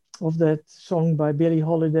that song by Billie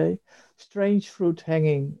Holiday, "Strange Fruit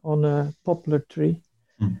Hanging on a Poplar Tree."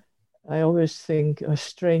 Mm. I always think a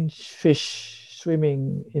strange fish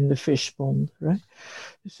swimming in the fish pond, right?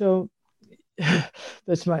 So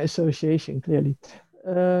that's my association, clearly.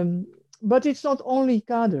 But it's not only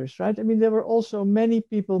cadres, right? I mean, there were also many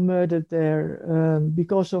people murdered there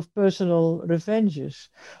because of personal revenges.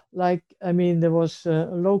 Like, I mean, there was a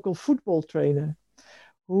local football trainer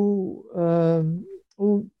who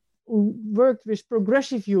worked with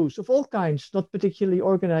progressive youth of all kinds, not particularly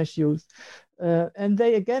organized youth. And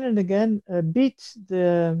they again and again beat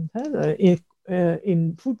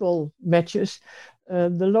in football matches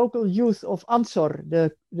the local youth of Ansar,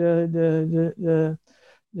 the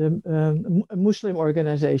Muslim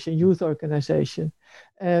organization, youth organization.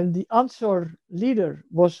 And the Ansar leader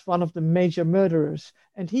was one of the major murderers,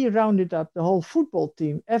 and he rounded up the whole football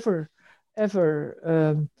team ever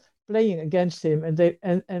playing against him,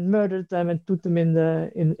 and murdered them and put them in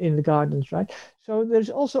the gardens, right? So there's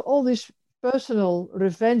also all these personal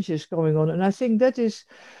revenges going on, and I think that is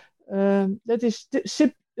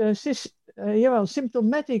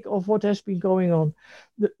symptomatic of what has been going on.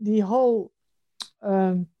 The whole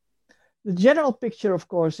the general picture, of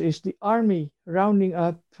course, is the army rounding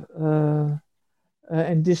up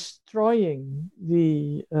and destroying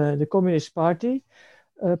the Communist Party.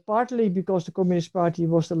 Partly because the Communist Party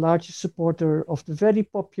was the largest supporter of the very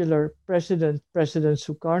popular President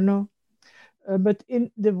Sukarno. But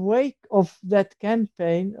in the wake of that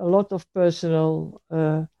campaign, a lot of personal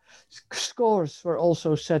scores were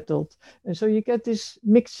also settled. And so you get this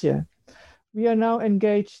mixture. We are now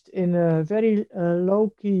engaged in a very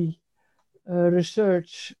low-key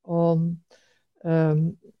research on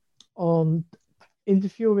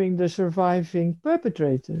interviewing the surviving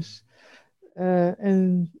perpetrators.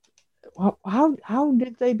 And how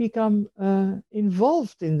did they become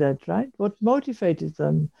involved in that, right? What motivated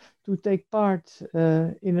them to take part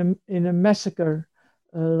in a massacre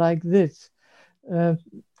like this?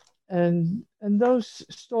 And those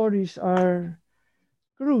stories are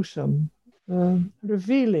gruesome,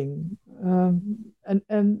 revealing,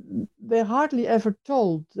 and they're hardly ever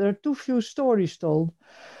told. There are too few stories told.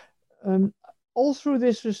 All through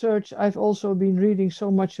this research, I've also been reading so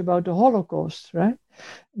much about the Holocaust, right?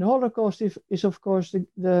 The Holocaust is of course,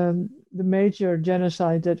 the major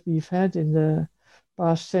genocide that we've had in the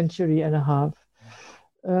past century and a half.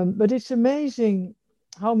 But it's amazing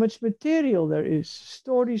how much material there is.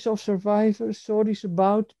 Stories of survivors, stories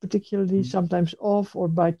about, particularly sometimes of or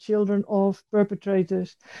by children of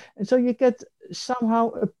perpetrators. And so you get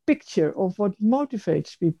somehow a picture of what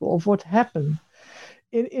motivates people, of what happened.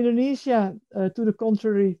 In Indonesia, to the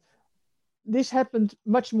contrary, this happened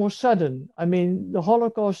much more sudden. I mean, the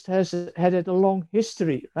Holocaust has had a long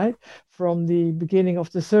history, right? From the beginning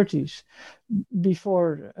of the 30s,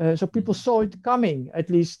 before, so people saw it coming. At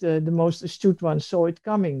least the most astute ones saw it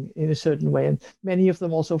coming in a certain way, and many of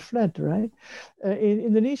them also fled, right? In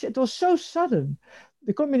Indonesia, it was so sudden.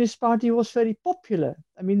 The Communist Party was very popular.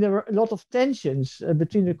 I mean, there were a lot of tensions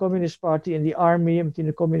between the Communist Party and the army, and between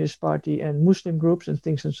the Communist Party and Muslim groups and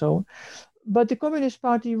things and so on. but the Communist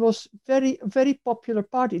Party was very popular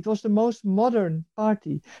party. It was the most modern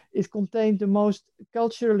party. It contained the most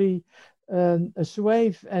culturally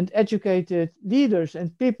suave and educated leaders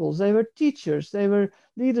and peoples. They were teachers. They were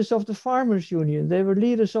leaders of the farmers' union. They were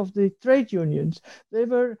leaders of the trade unions. They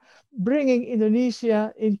were bringing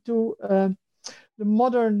Indonesia into the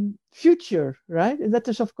modern future, right? And that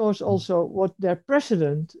is, of course, also what their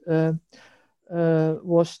president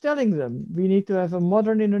was telling them. We need to have a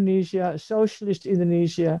modern Indonesia, a socialist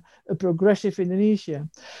Indonesia, a progressive Indonesia.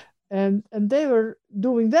 And they were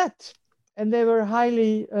doing that. And they were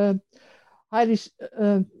highly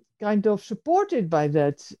kind of supported by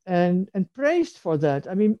that and praised for that.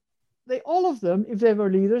 I mean, all of them, if they were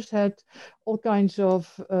leaders, had all kinds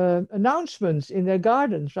of announcements in their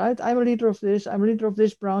gardens, right? I'm a leader of this, I'm a leader of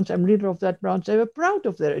this branch, I'm a leader of that branch. They were proud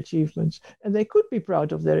of their achievements, and they could be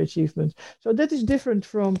proud of their achievements. So that is different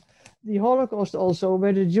from the Holocaust also,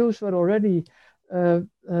 where the Jews were already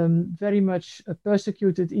very much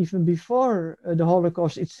persecuted even before the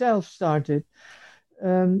Holocaust itself started.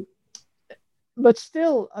 But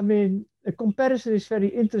still, I mean, the comparison is very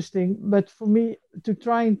interesting. But for me,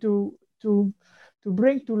 trying to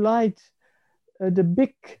bring to light the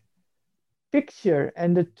big picture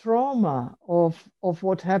and the trauma of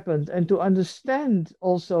what happened, and to understand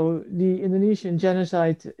also the Indonesian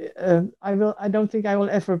genocide, I don't think I will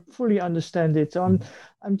ever fully understand it. So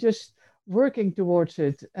I'm just working towards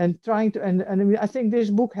it and trying to. And I mean, I think this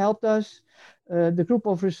book helped us. The group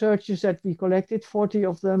of researchers that we collected, 40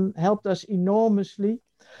 of them, helped us enormously.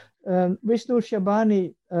 With Noor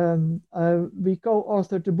Shabani, we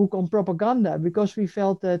co-authored the book on propaganda because we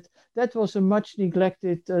felt that was a much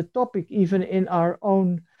neglected topic, even in our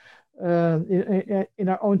own in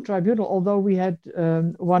our own tribunal. Although we had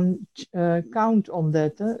one count on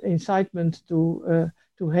that, incitement to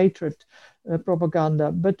hatred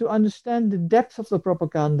propaganda, but to understand the depth of the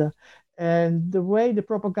propaganda and the way the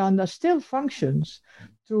propaganda still functions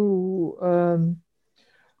to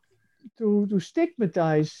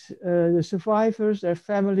stigmatize the survivors, their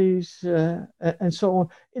families, and so on.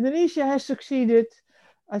 Indonesia has succeeded.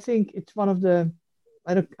 I think it's one of the,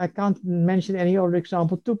 I can't mention any other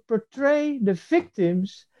example, to portray the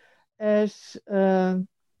victims as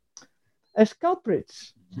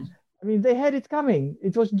culprits. I mean, they had it coming.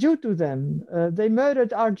 It was due to them. They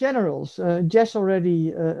murdered our generals. Jess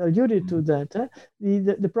already alluded to that.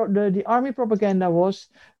 The army propaganda was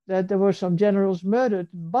that there were some generals murdered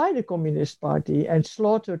by the Communist Party and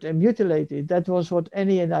slaughtered and mutilated. That was what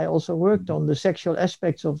Annie and I also worked on, the sexual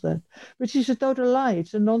aspects of that, which is a total lie.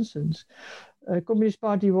 It's a nonsense. Communist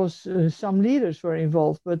Party was, some leaders were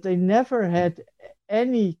involved, but they never had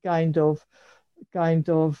any kind of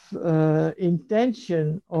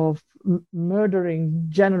intention of murdering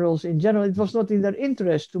generals in general. It was not in their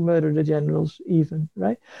interest to murder the generals even,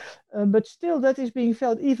 right? But still that is being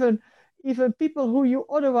felt, even people who you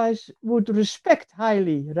otherwise would respect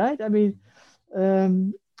highly, right? I mean,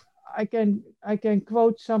 I can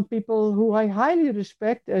quote some people who I highly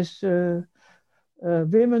respect as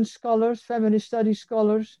women's scholars, feminist studies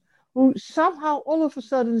scholars, who somehow all of a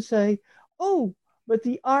sudden say, oh, but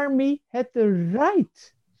the army had the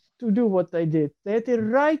right to do what they did. They had the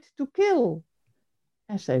right to kill.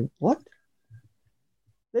 I say, what?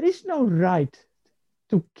 There is no right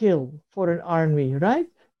to kill for an army, right?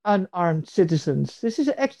 Unarmed citizens. This is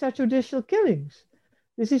extrajudicial killings.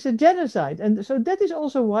 This is a genocide. And so that is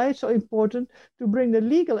also why it's so important to bring the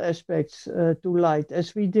legal aspects to light,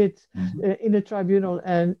 as we did in the tribunal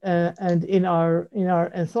and in our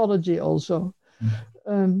anthology also.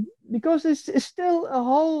 Because it's still a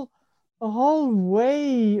whole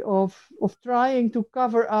way of trying to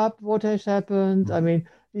cover up what has happened. I mean,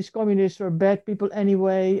 these communists were bad people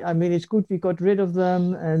anyway. I mean, it's good we got rid of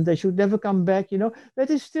them and they should never come back, you know. That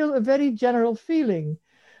is still a very general feeling.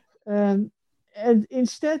 And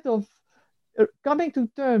instead of coming to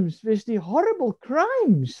terms with the horrible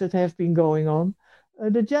crimes that have been going on,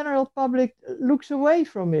 the general public looks away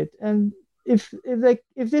from it. And if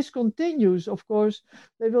this continues, of course,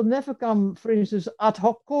 they will never come, for instance, ad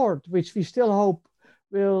hoc court, which we still hope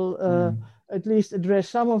will at least address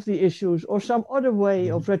some of the issues, or some other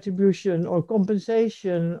way of retribution or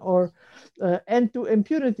compensation or end to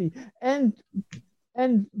impunity. And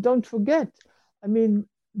don't forget, I mean,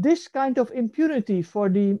 this kind of impunity for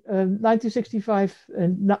the 1965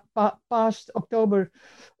 and past October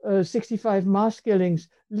 65 mass killings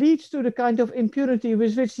leads to the kind of impunity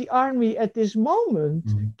with which the army at this moment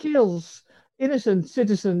kills innocent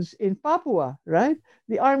citizens in Papua, right?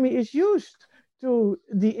 The army is used to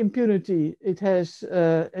the impunity it has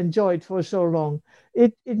enjoyed for so long.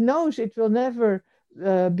 It knows it will never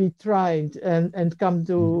be tried and come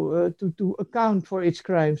to account for its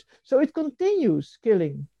crimes. So it continues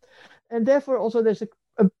killing. And therefore also there's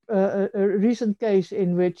a recent case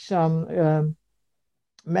in which some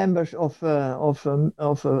members of an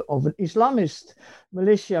Islamist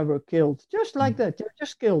militia were killed, just like that. They were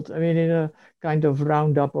just killed. I mean, in a kind of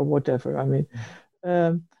roundup or whatever. I mean,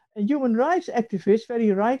 and human rights activists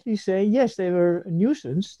very rightly say, yes, they were a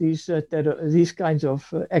nuisance. These kinds of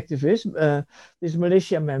activists, these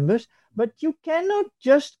militia members, but you cannot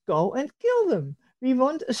just go and kill them. We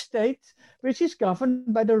want a state which is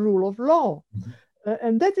governed by the rule of law.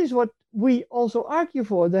 And that is what we also argue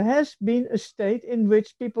for. There has been a state in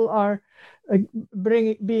which people are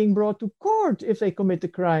being brought to court if they commit a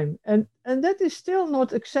crime. And that is still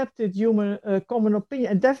not accepted human common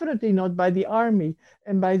opinion, and definitely not by the army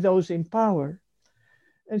and by those in power.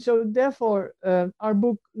 And so therefore, our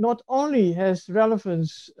book not only has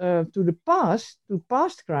relevance to past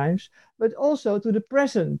crimes, but also to the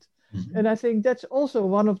present. Mm-hmm. And I think that's also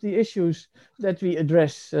one of the issues that we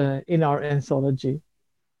address in our anthology.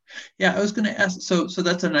 Yeah, I was going to ask, so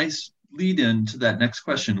that's a nice lead in to that next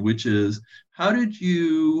question, which is, how did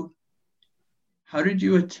you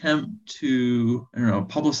attempt to, I don't know,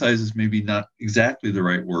 publicize is maybe not exactly the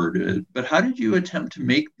right word, but how did you attempt to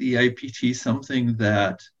make the IPT something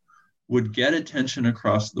that would get attention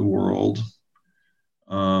across the world?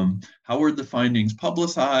 How were the findings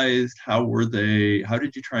publicized? How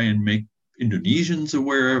did you try and make Indonesians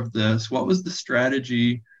aware of this? What was the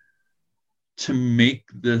strategy to make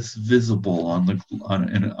this visible on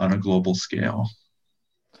a global scale?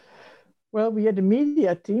 Well, we had a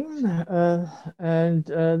media team, and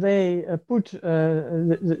they put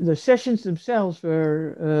the sessions themselves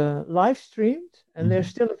were live streamed, and they're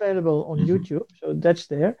still available on YouTube, so that's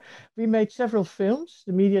there. We made several films.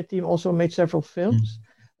 The media team also made several films,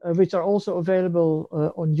 which are also available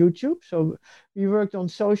on YouTube. So we worked on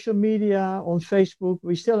social media, on Facebook.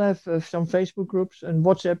 We still have some Facebook groups and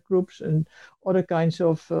WhatsApp groups and other kinds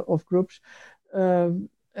of groups.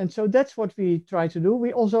 And so that's what we try to do.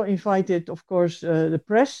 We also invited, of course, the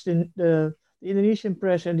press, the Indonesian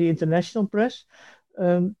press and the international press.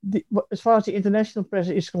 As far as the international press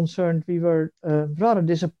is concerned, we were rather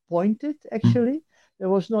disappointed, actually. There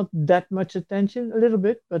was not that much attention, a little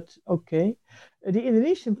bit, but okay. The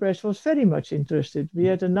Indonesian press was very much interested. We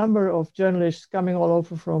had a number of journalists coming all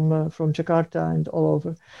over from Jakarta and all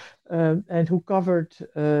over, and who covered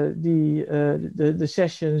the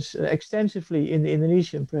sessions extensively in the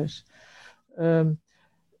Indonesian press. So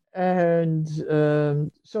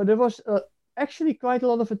there was actually quite a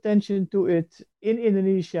lot of attention to it in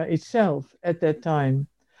Indonesia itself at that time.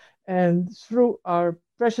 And through our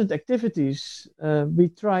present activities, we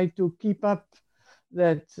try to keep up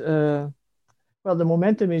that, well, the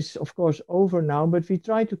momentum is, of course, over now, but we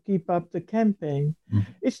try to keep up the campaign.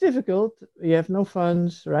 It's difficult. We have no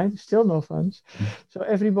funds, right? Still no funds. So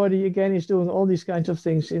everybody, again, is doing all these kinds of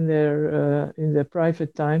things in their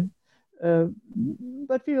private time.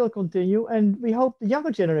 But we will continue, and we hope the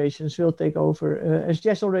younger generations will take over. As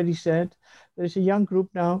Jess already said, there's a young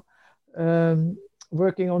group now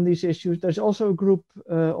working on these issues. There's also a group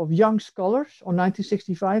of young scholars on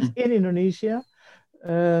 1965 in Indonesia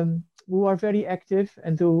who are very active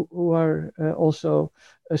and who are also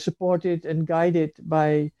supported and guided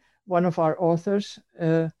by one of our authors.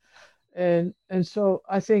 And so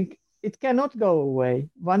I think it cannot go away.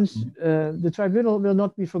 Once the tribunal will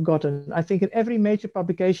not be forgotten. I think in every major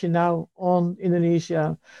publication now on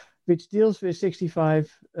Indonesia, which deals with 65,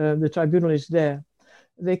 the tribunal is there.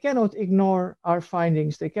 They cannot ignore our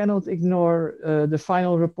findings. They cannot ignore the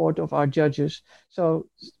final report of our judges. So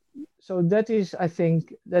that is, I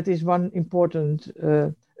think, that is one important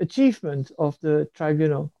achievement of the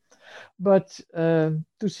tribunal. But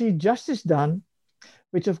to see justice done,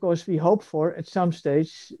 which of course we hope for at some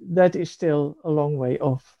stage, that is still a long way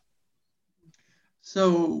off.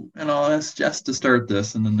 So, and I'll ask Jess to start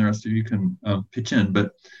this, and then the rest of you can pitch in.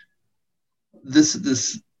 But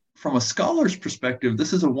this, from a scholar's perspective,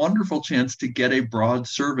 this is a wonderful chance to get a broad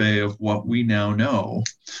survey of what we now know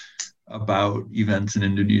about events in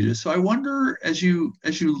Indonesia. So I wonder, as you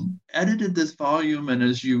edited this volume and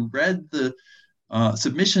as you read the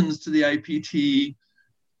submissions to the IPT,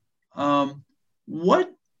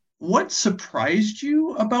 what surprised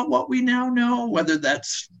you about what we now know, whether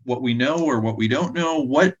that's what we know or what we don't know?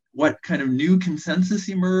 What kind of new consensus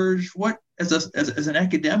emerged? What, as an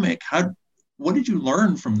academic, what did you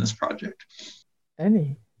learn from this project?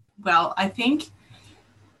 Annie? Well, I think,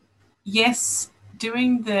 yes,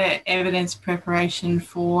 doing the evidence preparation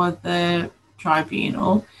for the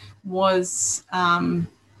tribunal was,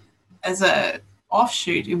 as a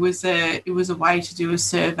offshoot. It was a way to do a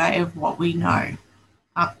survey of what we know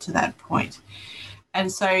up to that point.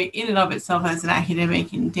 And so in and of itself, as an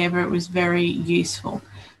academic endeavour, it was very useful.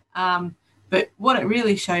 But what it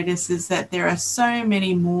really showed us is that there are so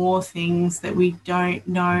many more things that we don't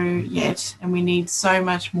know yet, and we need so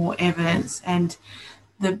much more evidence. And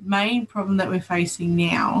the main problem that we're facing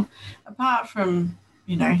now, apart from,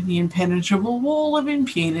 the impenetrable wall of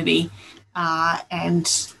impunity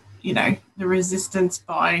and, the resistance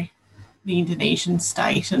by the Indonesian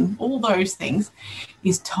state and all those things,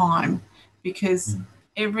 is time. Because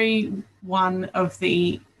every one of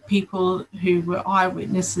the people who were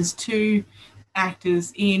eyewitnesses to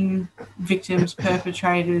actors in, victims,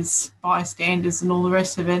 perpetrators, bystanders, and all the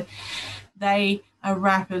rest of it, they are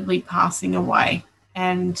rapidly passing away.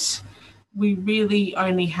 And we really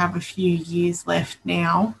only have a few years left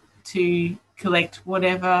now to collect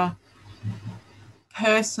whatever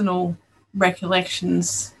personal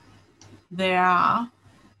recollections there are,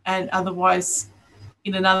 and otherwise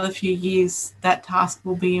in another few years that task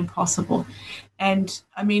will be impossible. And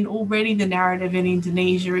I mean, already the narrative in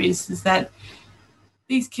Indonesia is that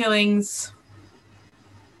these killings,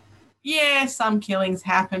 some killings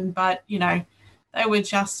happened, but they were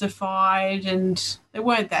justified and there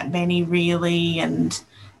weren't that many really, and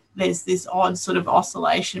there's this odd sort of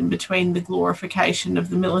oscillation between the glorification of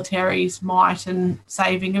the military's might and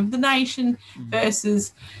saving of the nation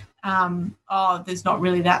versus there's not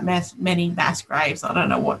really that many mass graves. I don't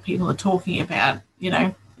know what people are talking about.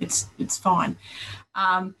 It's fine.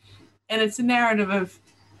 And it's a narrative of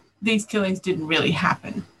these killings didn't really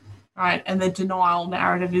happen, right? And the denial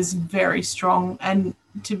narrative is very strong and,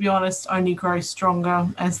 to be honest, only grows stronger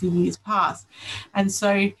as the years pass. And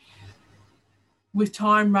so with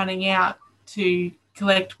time running out to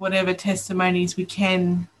collect whatever testimonies we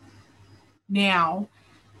can now,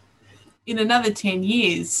 in another 10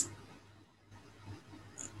 years,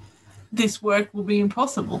 this work will be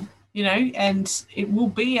impossible, and it will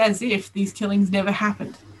be as if these killings never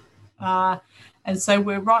happened. And so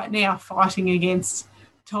we're right now fighting against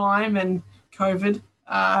time and COVID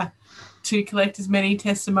to collect as many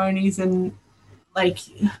testimonies, and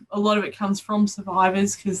a lot of it comes from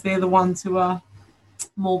survivors because they're the ones who are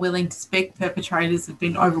more willing to speak. Perpetrators have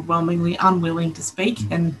been overwhelmingly unwilling to speak,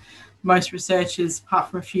 and most researchers, apart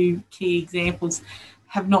from a few key examples,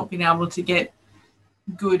 have not been able to get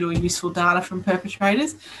good or useful data from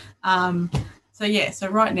perpetrators. So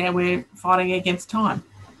right now we're fighting against time.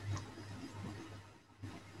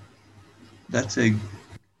 That's a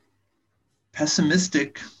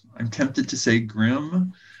pessimistic, I'm tempted to say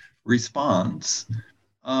grim response,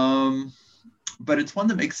 but it's one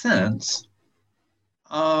that makes sense.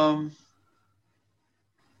 And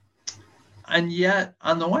yet,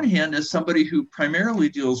 on the one hand, as somebody who primarily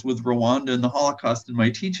deals with Rwanda and the Holocaust in my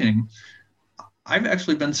teaching, I've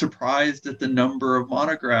actually been surprised at the number of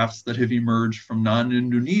monographs that have emerged from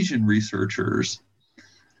non-Indonesian researchers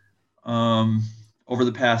over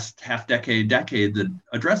the past decade that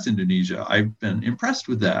address Indonesia. I've been impressed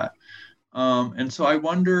with that. And so I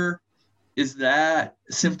wonder, is that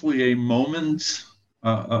simply a moment,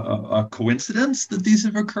 a coincidence that these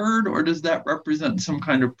have occurred, or does that represent some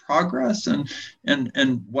kind of progress? And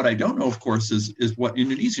what I don't know, of course, is what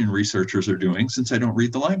Indonesian researchers are doing, since I don't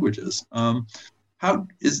read the languages. How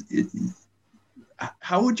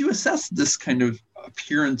would you assess this kind of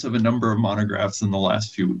appearance of a number of monographs in the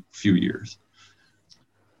last few years?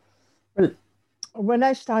 Well, when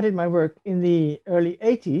I started my work in the early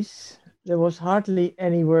 80s, there was hardly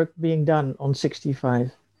any work being done on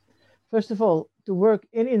 65. First of all, to work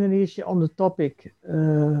in Indonesia on the topic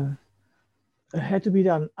had to be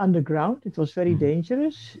done underground. It was very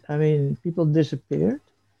dangerous. I mean, people disappeared.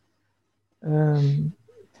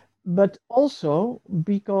 But also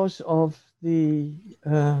because of the,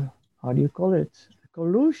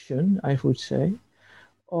 collusion, I would say,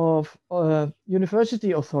 of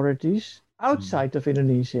university authorities outside of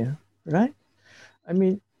Indonesia, right? I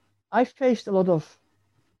mean, I faced a lot of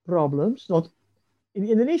problems. Not in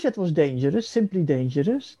Indonesia, it was dangerous, simply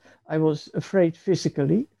dangerous. I was afraid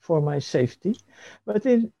physically for my safety. But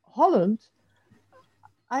in Holland,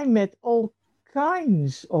 I met all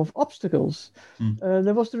kinds of obstacles.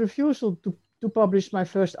 There was the refusal to publish my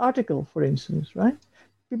first article, for instance, right?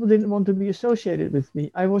 People didn't want to be associated with me.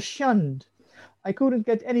 I was shunned. I couldn't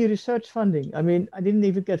get any research funding. I mean, I didn't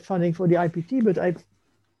even get funding for the IPT, but I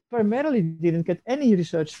primarily didn't get any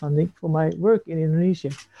research funding for my work in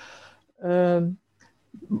Indonesia.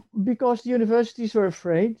 Because the universities were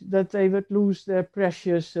afraid that they would lose their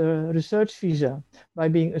precious research visa by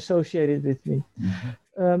being associated with me.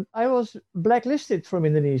 I was blacklisted from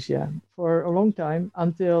Indonesia for a long time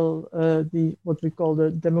until the what we call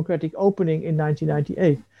the democratic opening in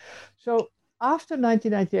 1998. So after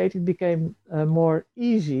 1998, it became more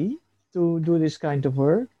easy to do this kind of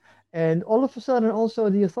work. And all of a sudden, also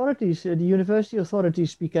the authorities, the university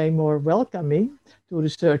authorities became more welcoming to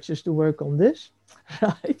researchers to work on this,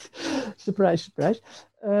 right? Surprise, surprise.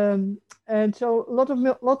 And so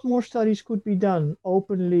lot more studies could be done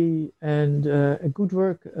openly, and a good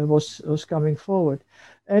work was coming forward.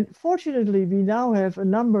 And fortunately, we now have a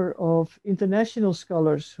number of international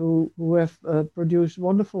scholars who have produced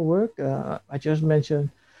wonderful work. I just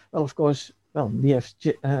mentioned, well, of course, well, we have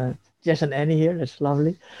Jess and Annie here. That's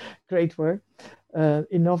lovely, great work,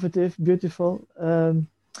 innovative, beautiful.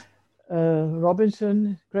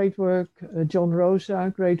 Robinson, great work. John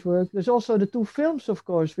Rosa, great work. There's also the two films, of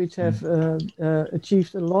course, which have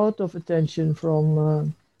achieved a lot of attention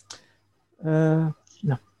from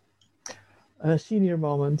senior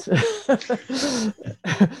moment.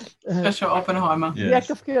 Joshua Oppenheimer. Yes. The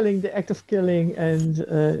act of killing, and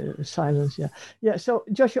silence. Yeah. So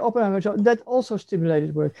Joshua Oppenheimer. So that also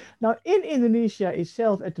stimulated work. Now in Indonesia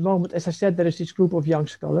itself, at the moment, as I said, there is this group of young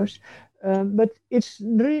scholars, but it's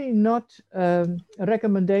really not a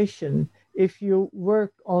recommendation if you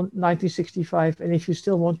work on 1965 and if you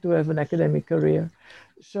still want to have an academic career.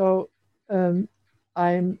 So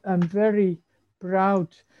I'm very proud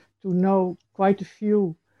to know quite a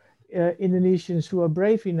few Indonesians who are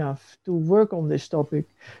brave enough to work on this topic.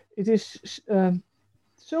 It is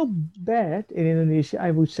so bad in Indonesia,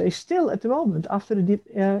 I would say, still at the moment, after the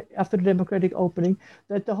democratic opening,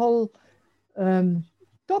 that the whole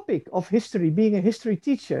topic of history, being a history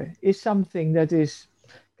teacher, is something that is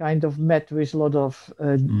kind of met with a lot of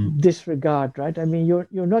disregard, right? I mean,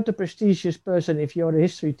 you're not a prestigious person if you're a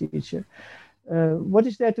history teacher. What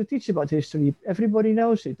is there to teach about history? Everybody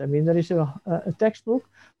knows it. I mean, there is a textbook.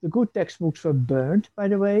 The good textbooks were burned, by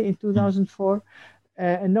the way, in 2004,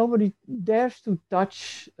 and nobody dares to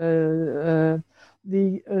touch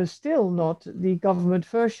still not the government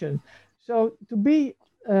version. So to be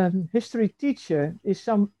history teacher is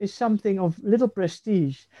something of little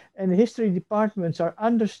prestige, and the history departments are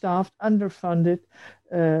understaffed, underfunded,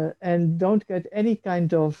 and don't get any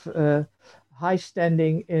kind of high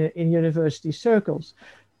standing in university circles.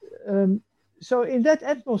 So in that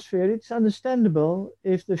atmosphere, it's understandable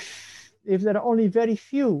if there are only very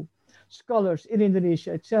few scholars in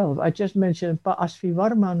Indonesia itself. I just mentioned Pa Asfi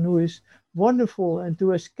Warman, who is wonderful and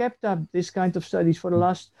who has kept up this kind of studies for the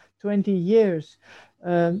last 20 years,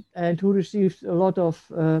 and who received a lot of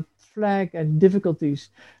flack and difficulties,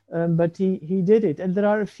 but he did it. And there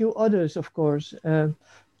are a few others, of course,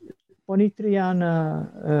 Poni Triana,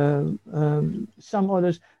 some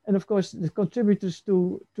others, and of course the contributors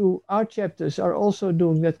to our chapters are also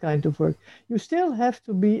doing that kind of work. You still have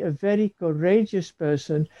to be a very courageous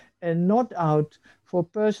person and not out for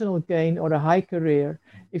personal gain or a high career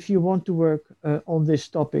if you want to work on this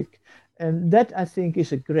topic. And that, I think,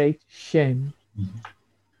 is a great shame. Mm-hmm.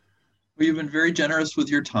 Well, you've been very generous with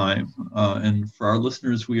your time. And for our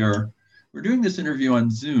listeners, we're doing this interview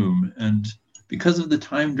on Zoom, and because of the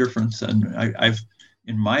time difference, and I've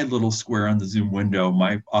in my little square on the Zoom window,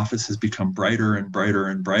 my office has become brighter and brighter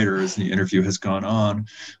and brighter as the interview has gone on.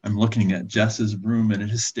 I'm looking at Jess's room, and it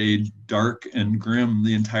has stayed dark and grim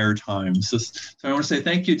the entire time. So I want to say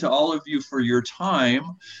thank you to all of you for your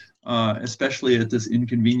time, especially at this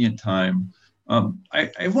inconvenient time. I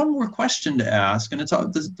have one more question to ask, and it's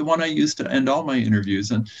the one I use to end all my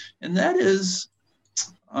interviews, and that is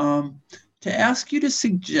to ask you to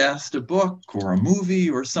suggest a book or a movie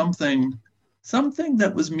or something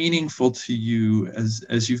that was meaningful to you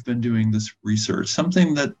as you've been doing this research,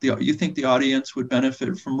 something that you think the audience would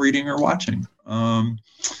benefit from reading or watching. I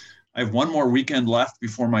have one more weekend left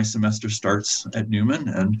before my semester starts at Newman,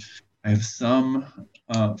 and I have some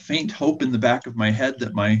faint hope in the back of my head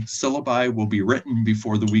that my syllabi will be written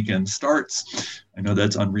before the weekend starts. I know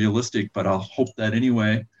that's unrealistic, but I'll hope that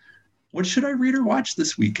anyway. What should I read or watch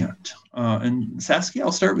this weekend? And Saskia,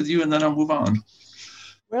 I'll start with you and then I'll move on.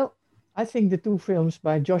 Well, I think the two films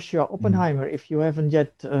by Joshua Oppenheimer, if you haven't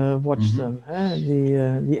yet watched them,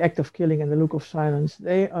 The Act of Killing and The Look of Silence,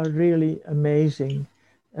 they are really amazing.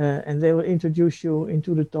 And they will introduce you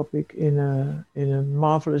into the topic in a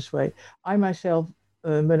marvelous way. I myself,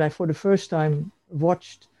 when I for the first time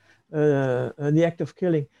watched The Act of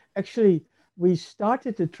Killing, actually, we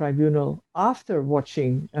started the tribunal after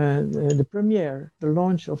watching the premiere, the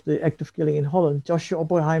launch of The Act of Killing in Holland. Joshua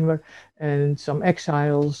Oppenheimer and some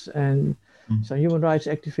exiles and some human rights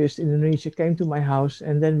activists in Indonesia came to my house,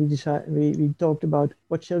 and then we talked about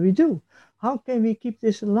what shall we do? how can we keep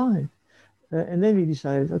this alive? And then we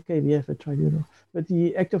decided, okay, we have a tribunal. But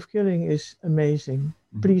the act of killing is amazing.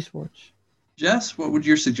 Please watch. Jess, what would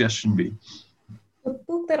your suggestion be? The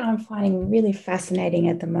book that I'm finding really fascinating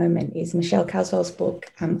at the moment is Michelle Caswell's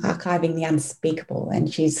book, Archiving the Unspeakable.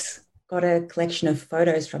 And she's got a collection of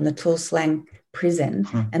photos from the Tuol Sleng prison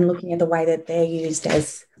and looking at the way that they're used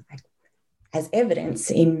as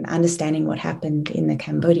evidence in understanding what happened in the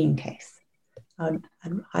Cambodian case. I'd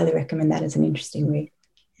highly recommend that as an interesting read.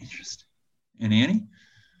 Interesting. And Annie?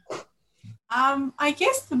 I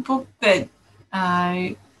guess the book that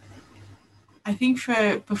I think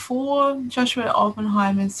before Joshua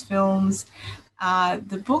Oppenheimer's films,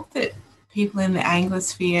 the book that people in the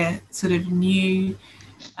Anglosphere sort of knew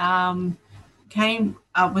was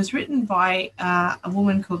written by a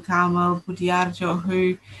woman called Karmel Budiardjo,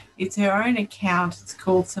 who it's her own account. It's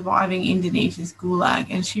called Surviving Indonesia's Gulag,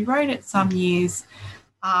 and she wrote it some years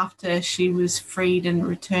after she was freed and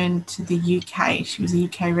returned to the UK. She was a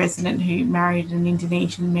UK resident who married an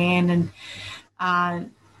Indonesian man,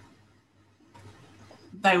 and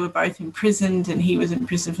they were both imprisoned, and he was in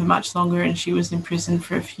prison for much longer and she was in prison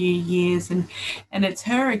for a few years. And it's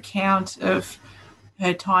her account of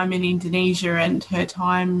her time in Indonesia and her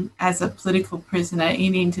time as a political prisoner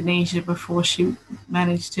in Indonesia before she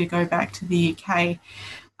managed to go back to the UK.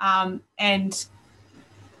 And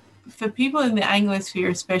for people in the Anglosphere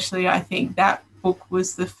especially, I think that book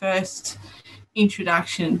was the first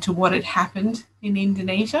introduction to what had happened in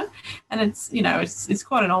Indonesia. And it's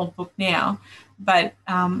quite an old book now, but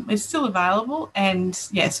it's still available. And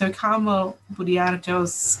so Karmel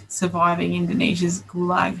Budiardjo's Surviving Indonesia's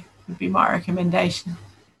Gulag would be my recommendation.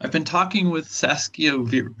 I've been talking with Saskia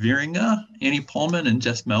Wieringa, Annie Pullman, and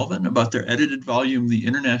Jess Melvin about their edited volume, The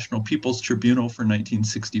International People's Tribunal for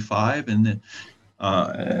 1965, and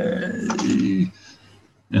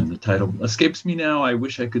the title escapes me now. I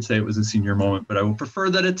wish I could say it was a senior moment, but I will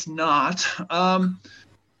prefer that it's not. And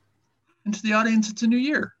to the audience, it's a new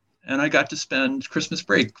year, and I got to spend Christmas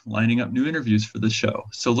break lining up new interviews for the show.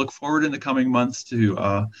 So look forward in the coming months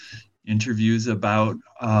to interviews about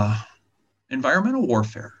environmental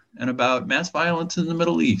warfare and about mass violence in the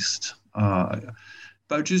Middle East,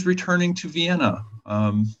 about Jews returning to Vienna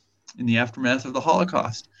in the aftermath of the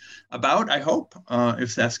Holocaust, about, I hope,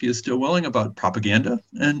 if Saskia is still willing, about propaganda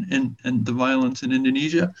and the violence in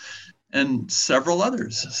Indonesia, and several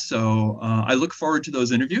others. So I look forward to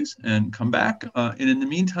those interviews and come back. And in the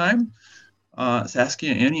meantime,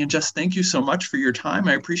 Saskia, Annie, and Jess, thank you so much for your time.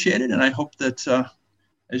 I appreciate it. And I hope that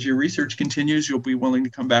as your research continues, you'll be willing to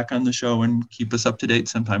come back on the show and keep us up to date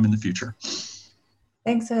sometime in the future.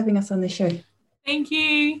 Thanks for having us on the show. Thank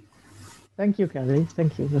you. Thank you, Kelly.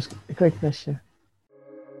 Thank you. It was a great pleasure.